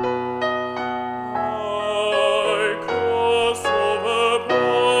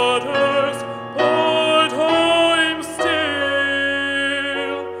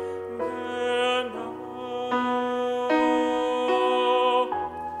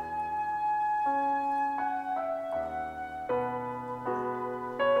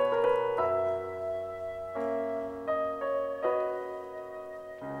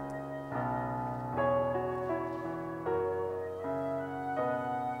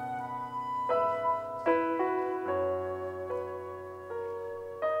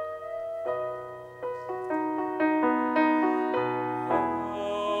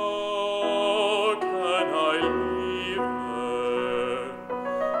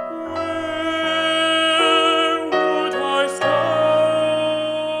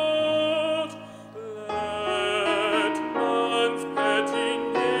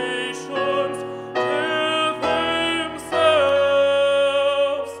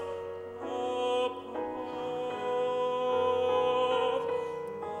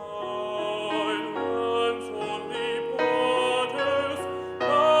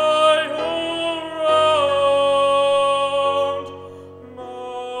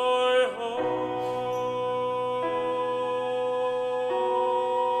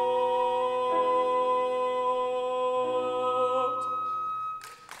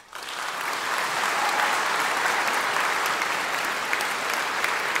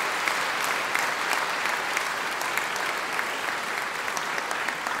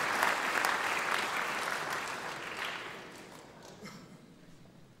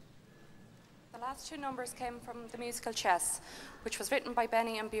The last two numbers came from the musical Chess, which was written by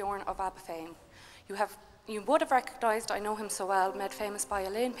Benny and Bjorn of ABBA fame. You would have recognised I Know Him So Well, made famous by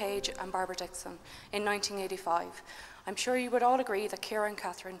Elaine Page and Barbara Dixon in 1985. I'm sure you would all agree that Ciara and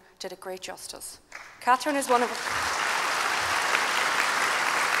Catherine did it great justice. Catherine is one of...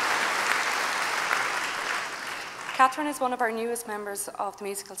 Catherine is one of our newest members of the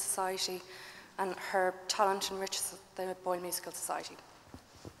Musical Society, and her talent enriches the Boyle Musical Society.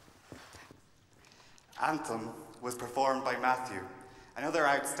 Anthem was performed by Matthew, another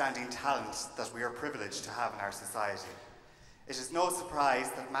outstanding talent that we are privileged to have in our society. It is no surprise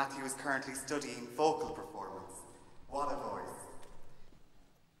that Matthew is currently studying vocal performance. What a voice.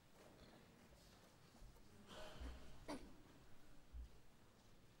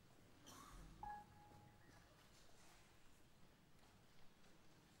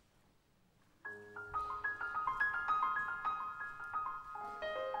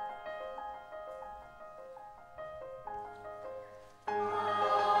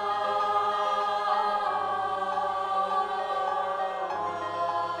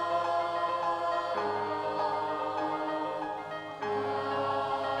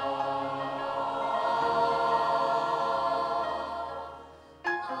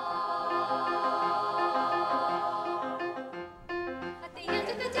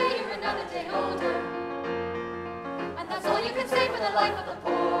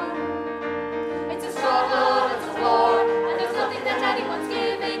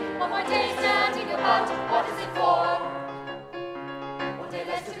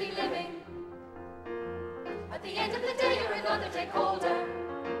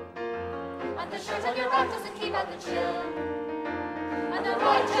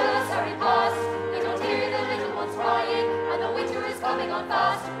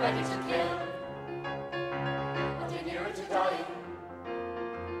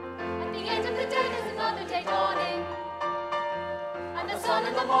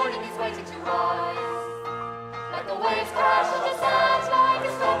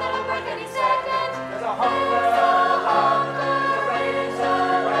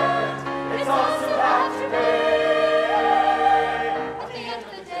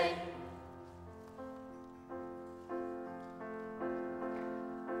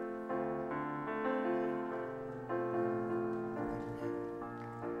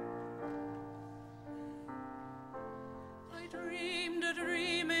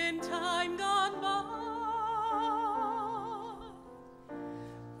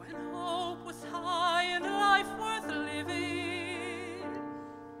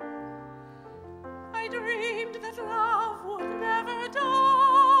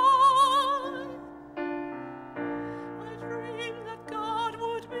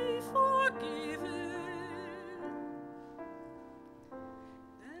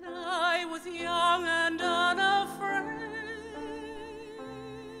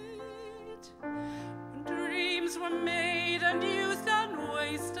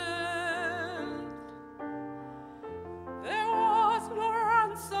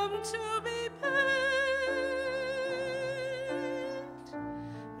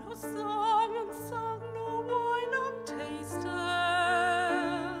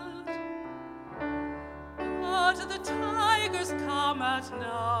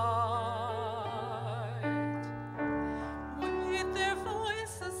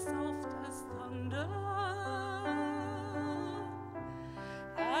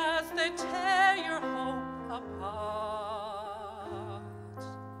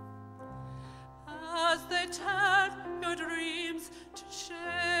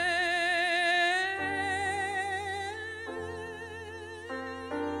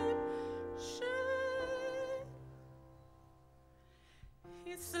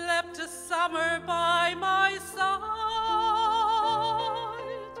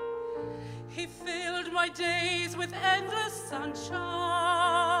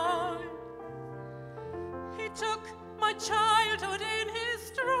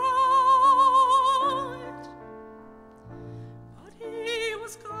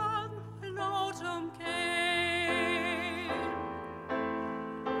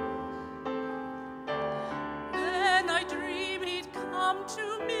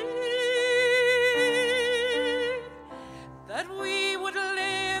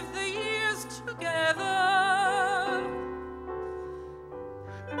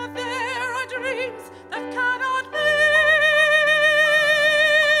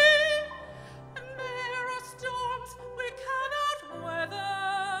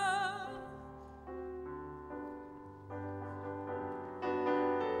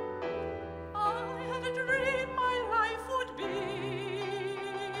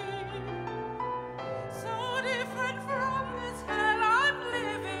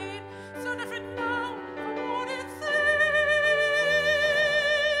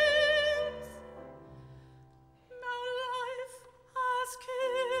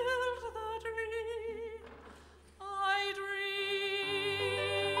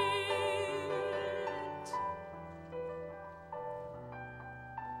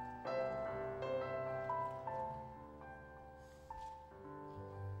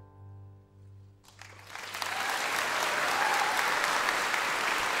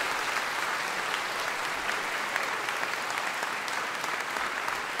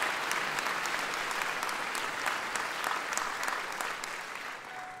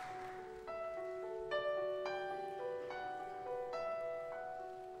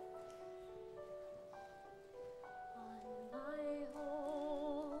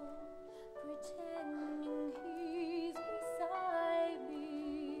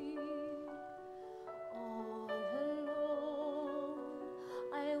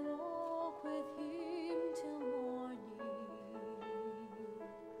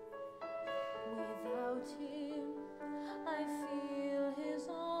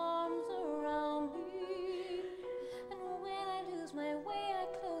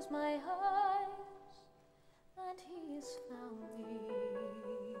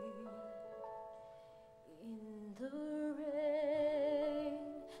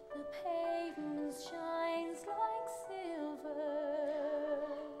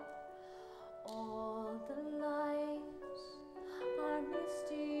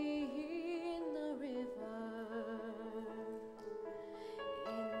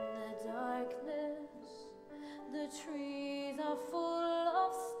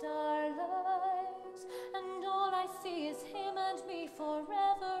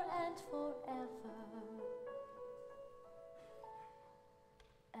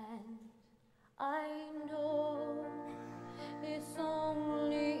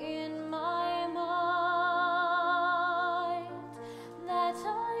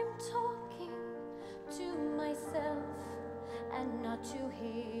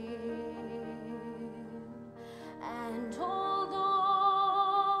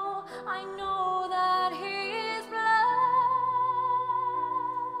 I know that his blood.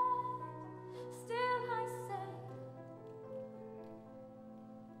 Still I say,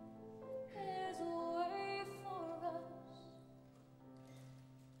 there's a way for us.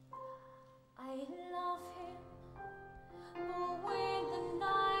 I love him, but when the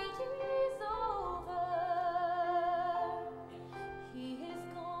night is over, he is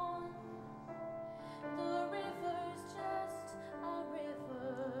gone. The river's just a river.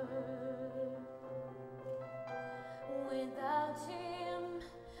 Without him,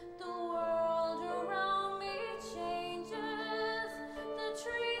 the world around me changes. The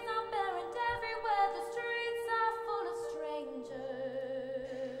trees are bare and everywhere the streets are full of strangers.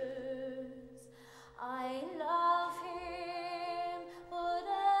 I love him, but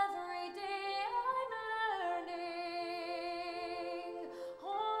every day I'm learning.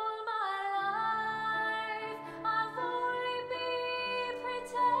 All my life I've only been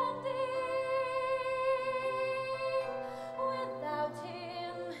pretending. Without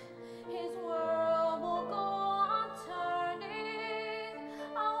him, his world will go on turning.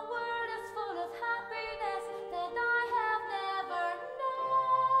 Our world is full of happiness that I have never known.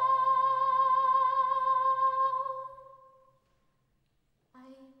 I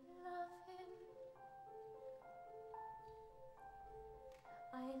love him.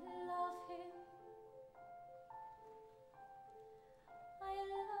 I love him. I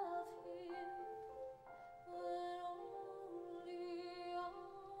love him, but only on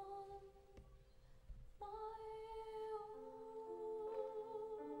my own.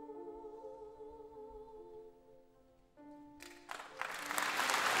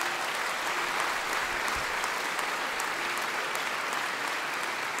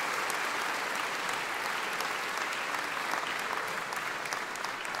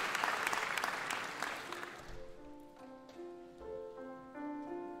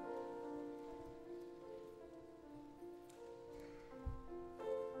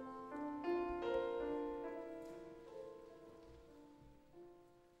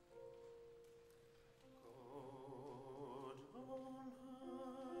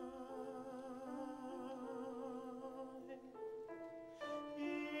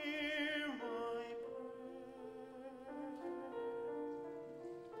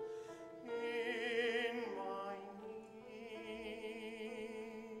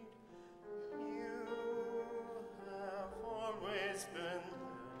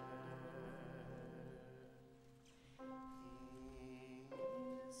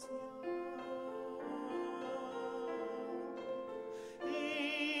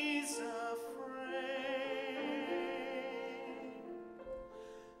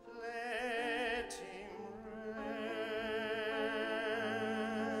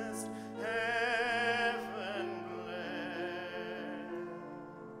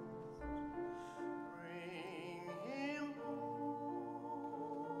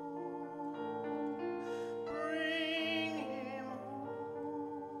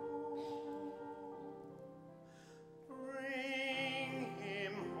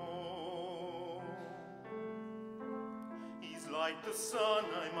 Like the sun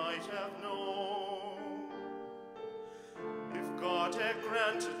I might have known, if God had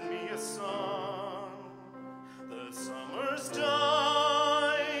granted me a son. The summers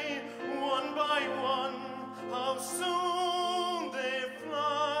die, one by one, how soon they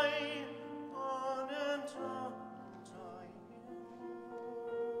fly, on and on I am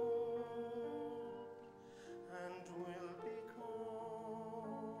old, and will be gone.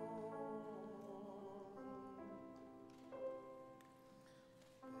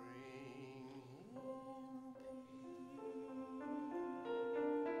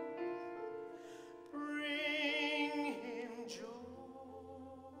 Bring him joy.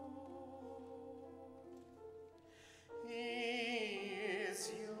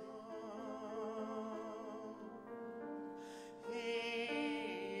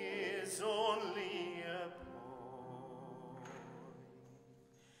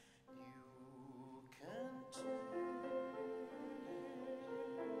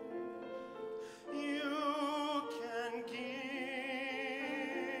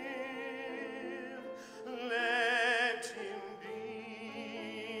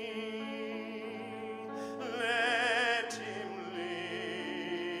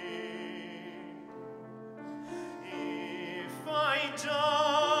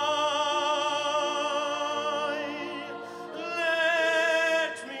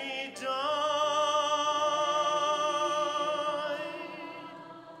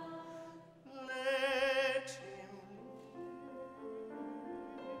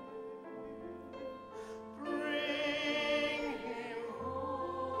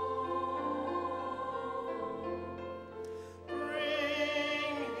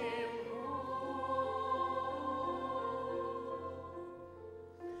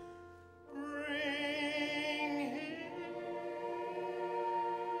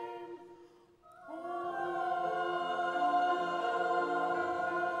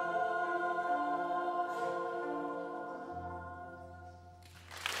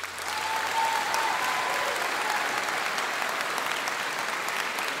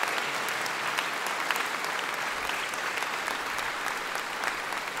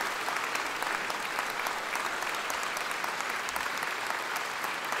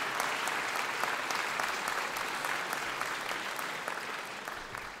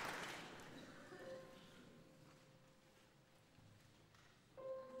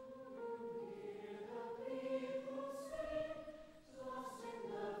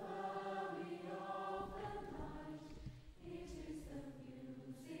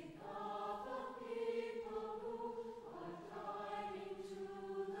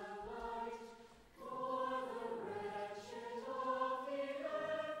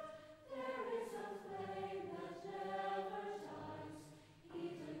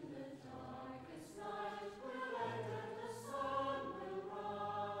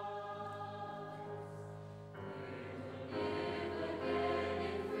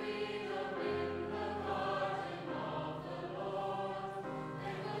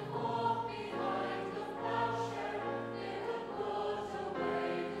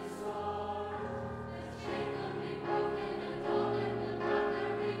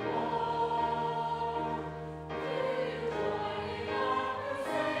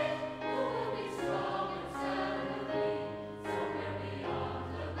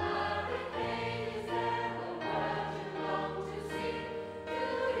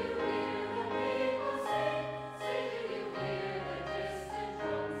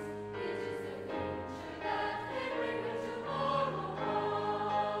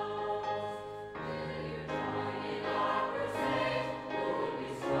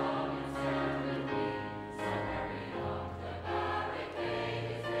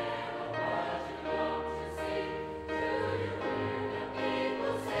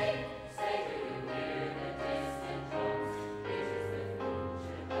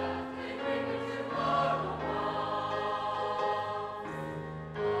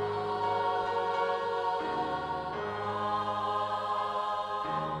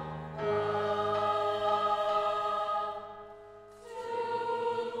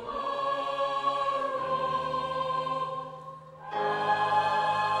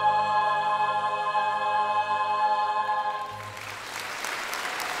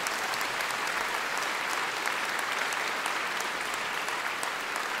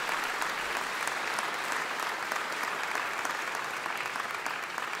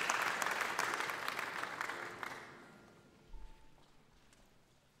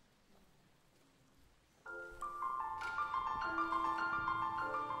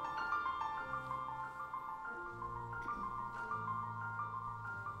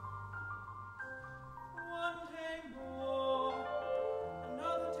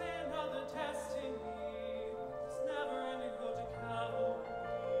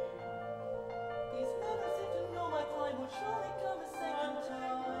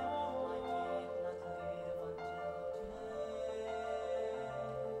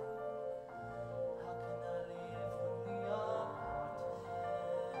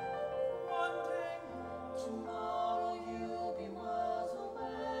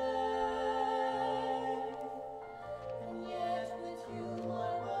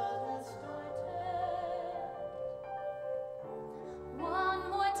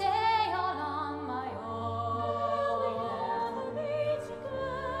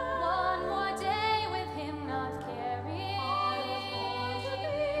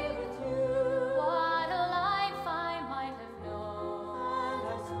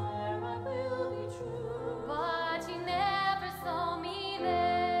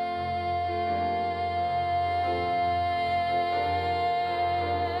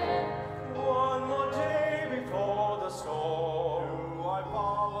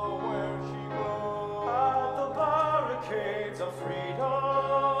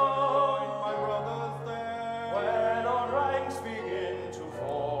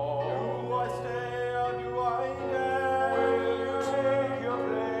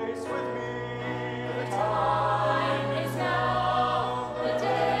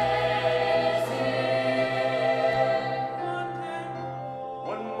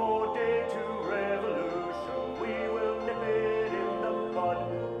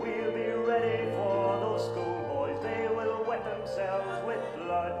 with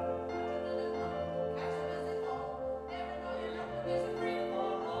blood.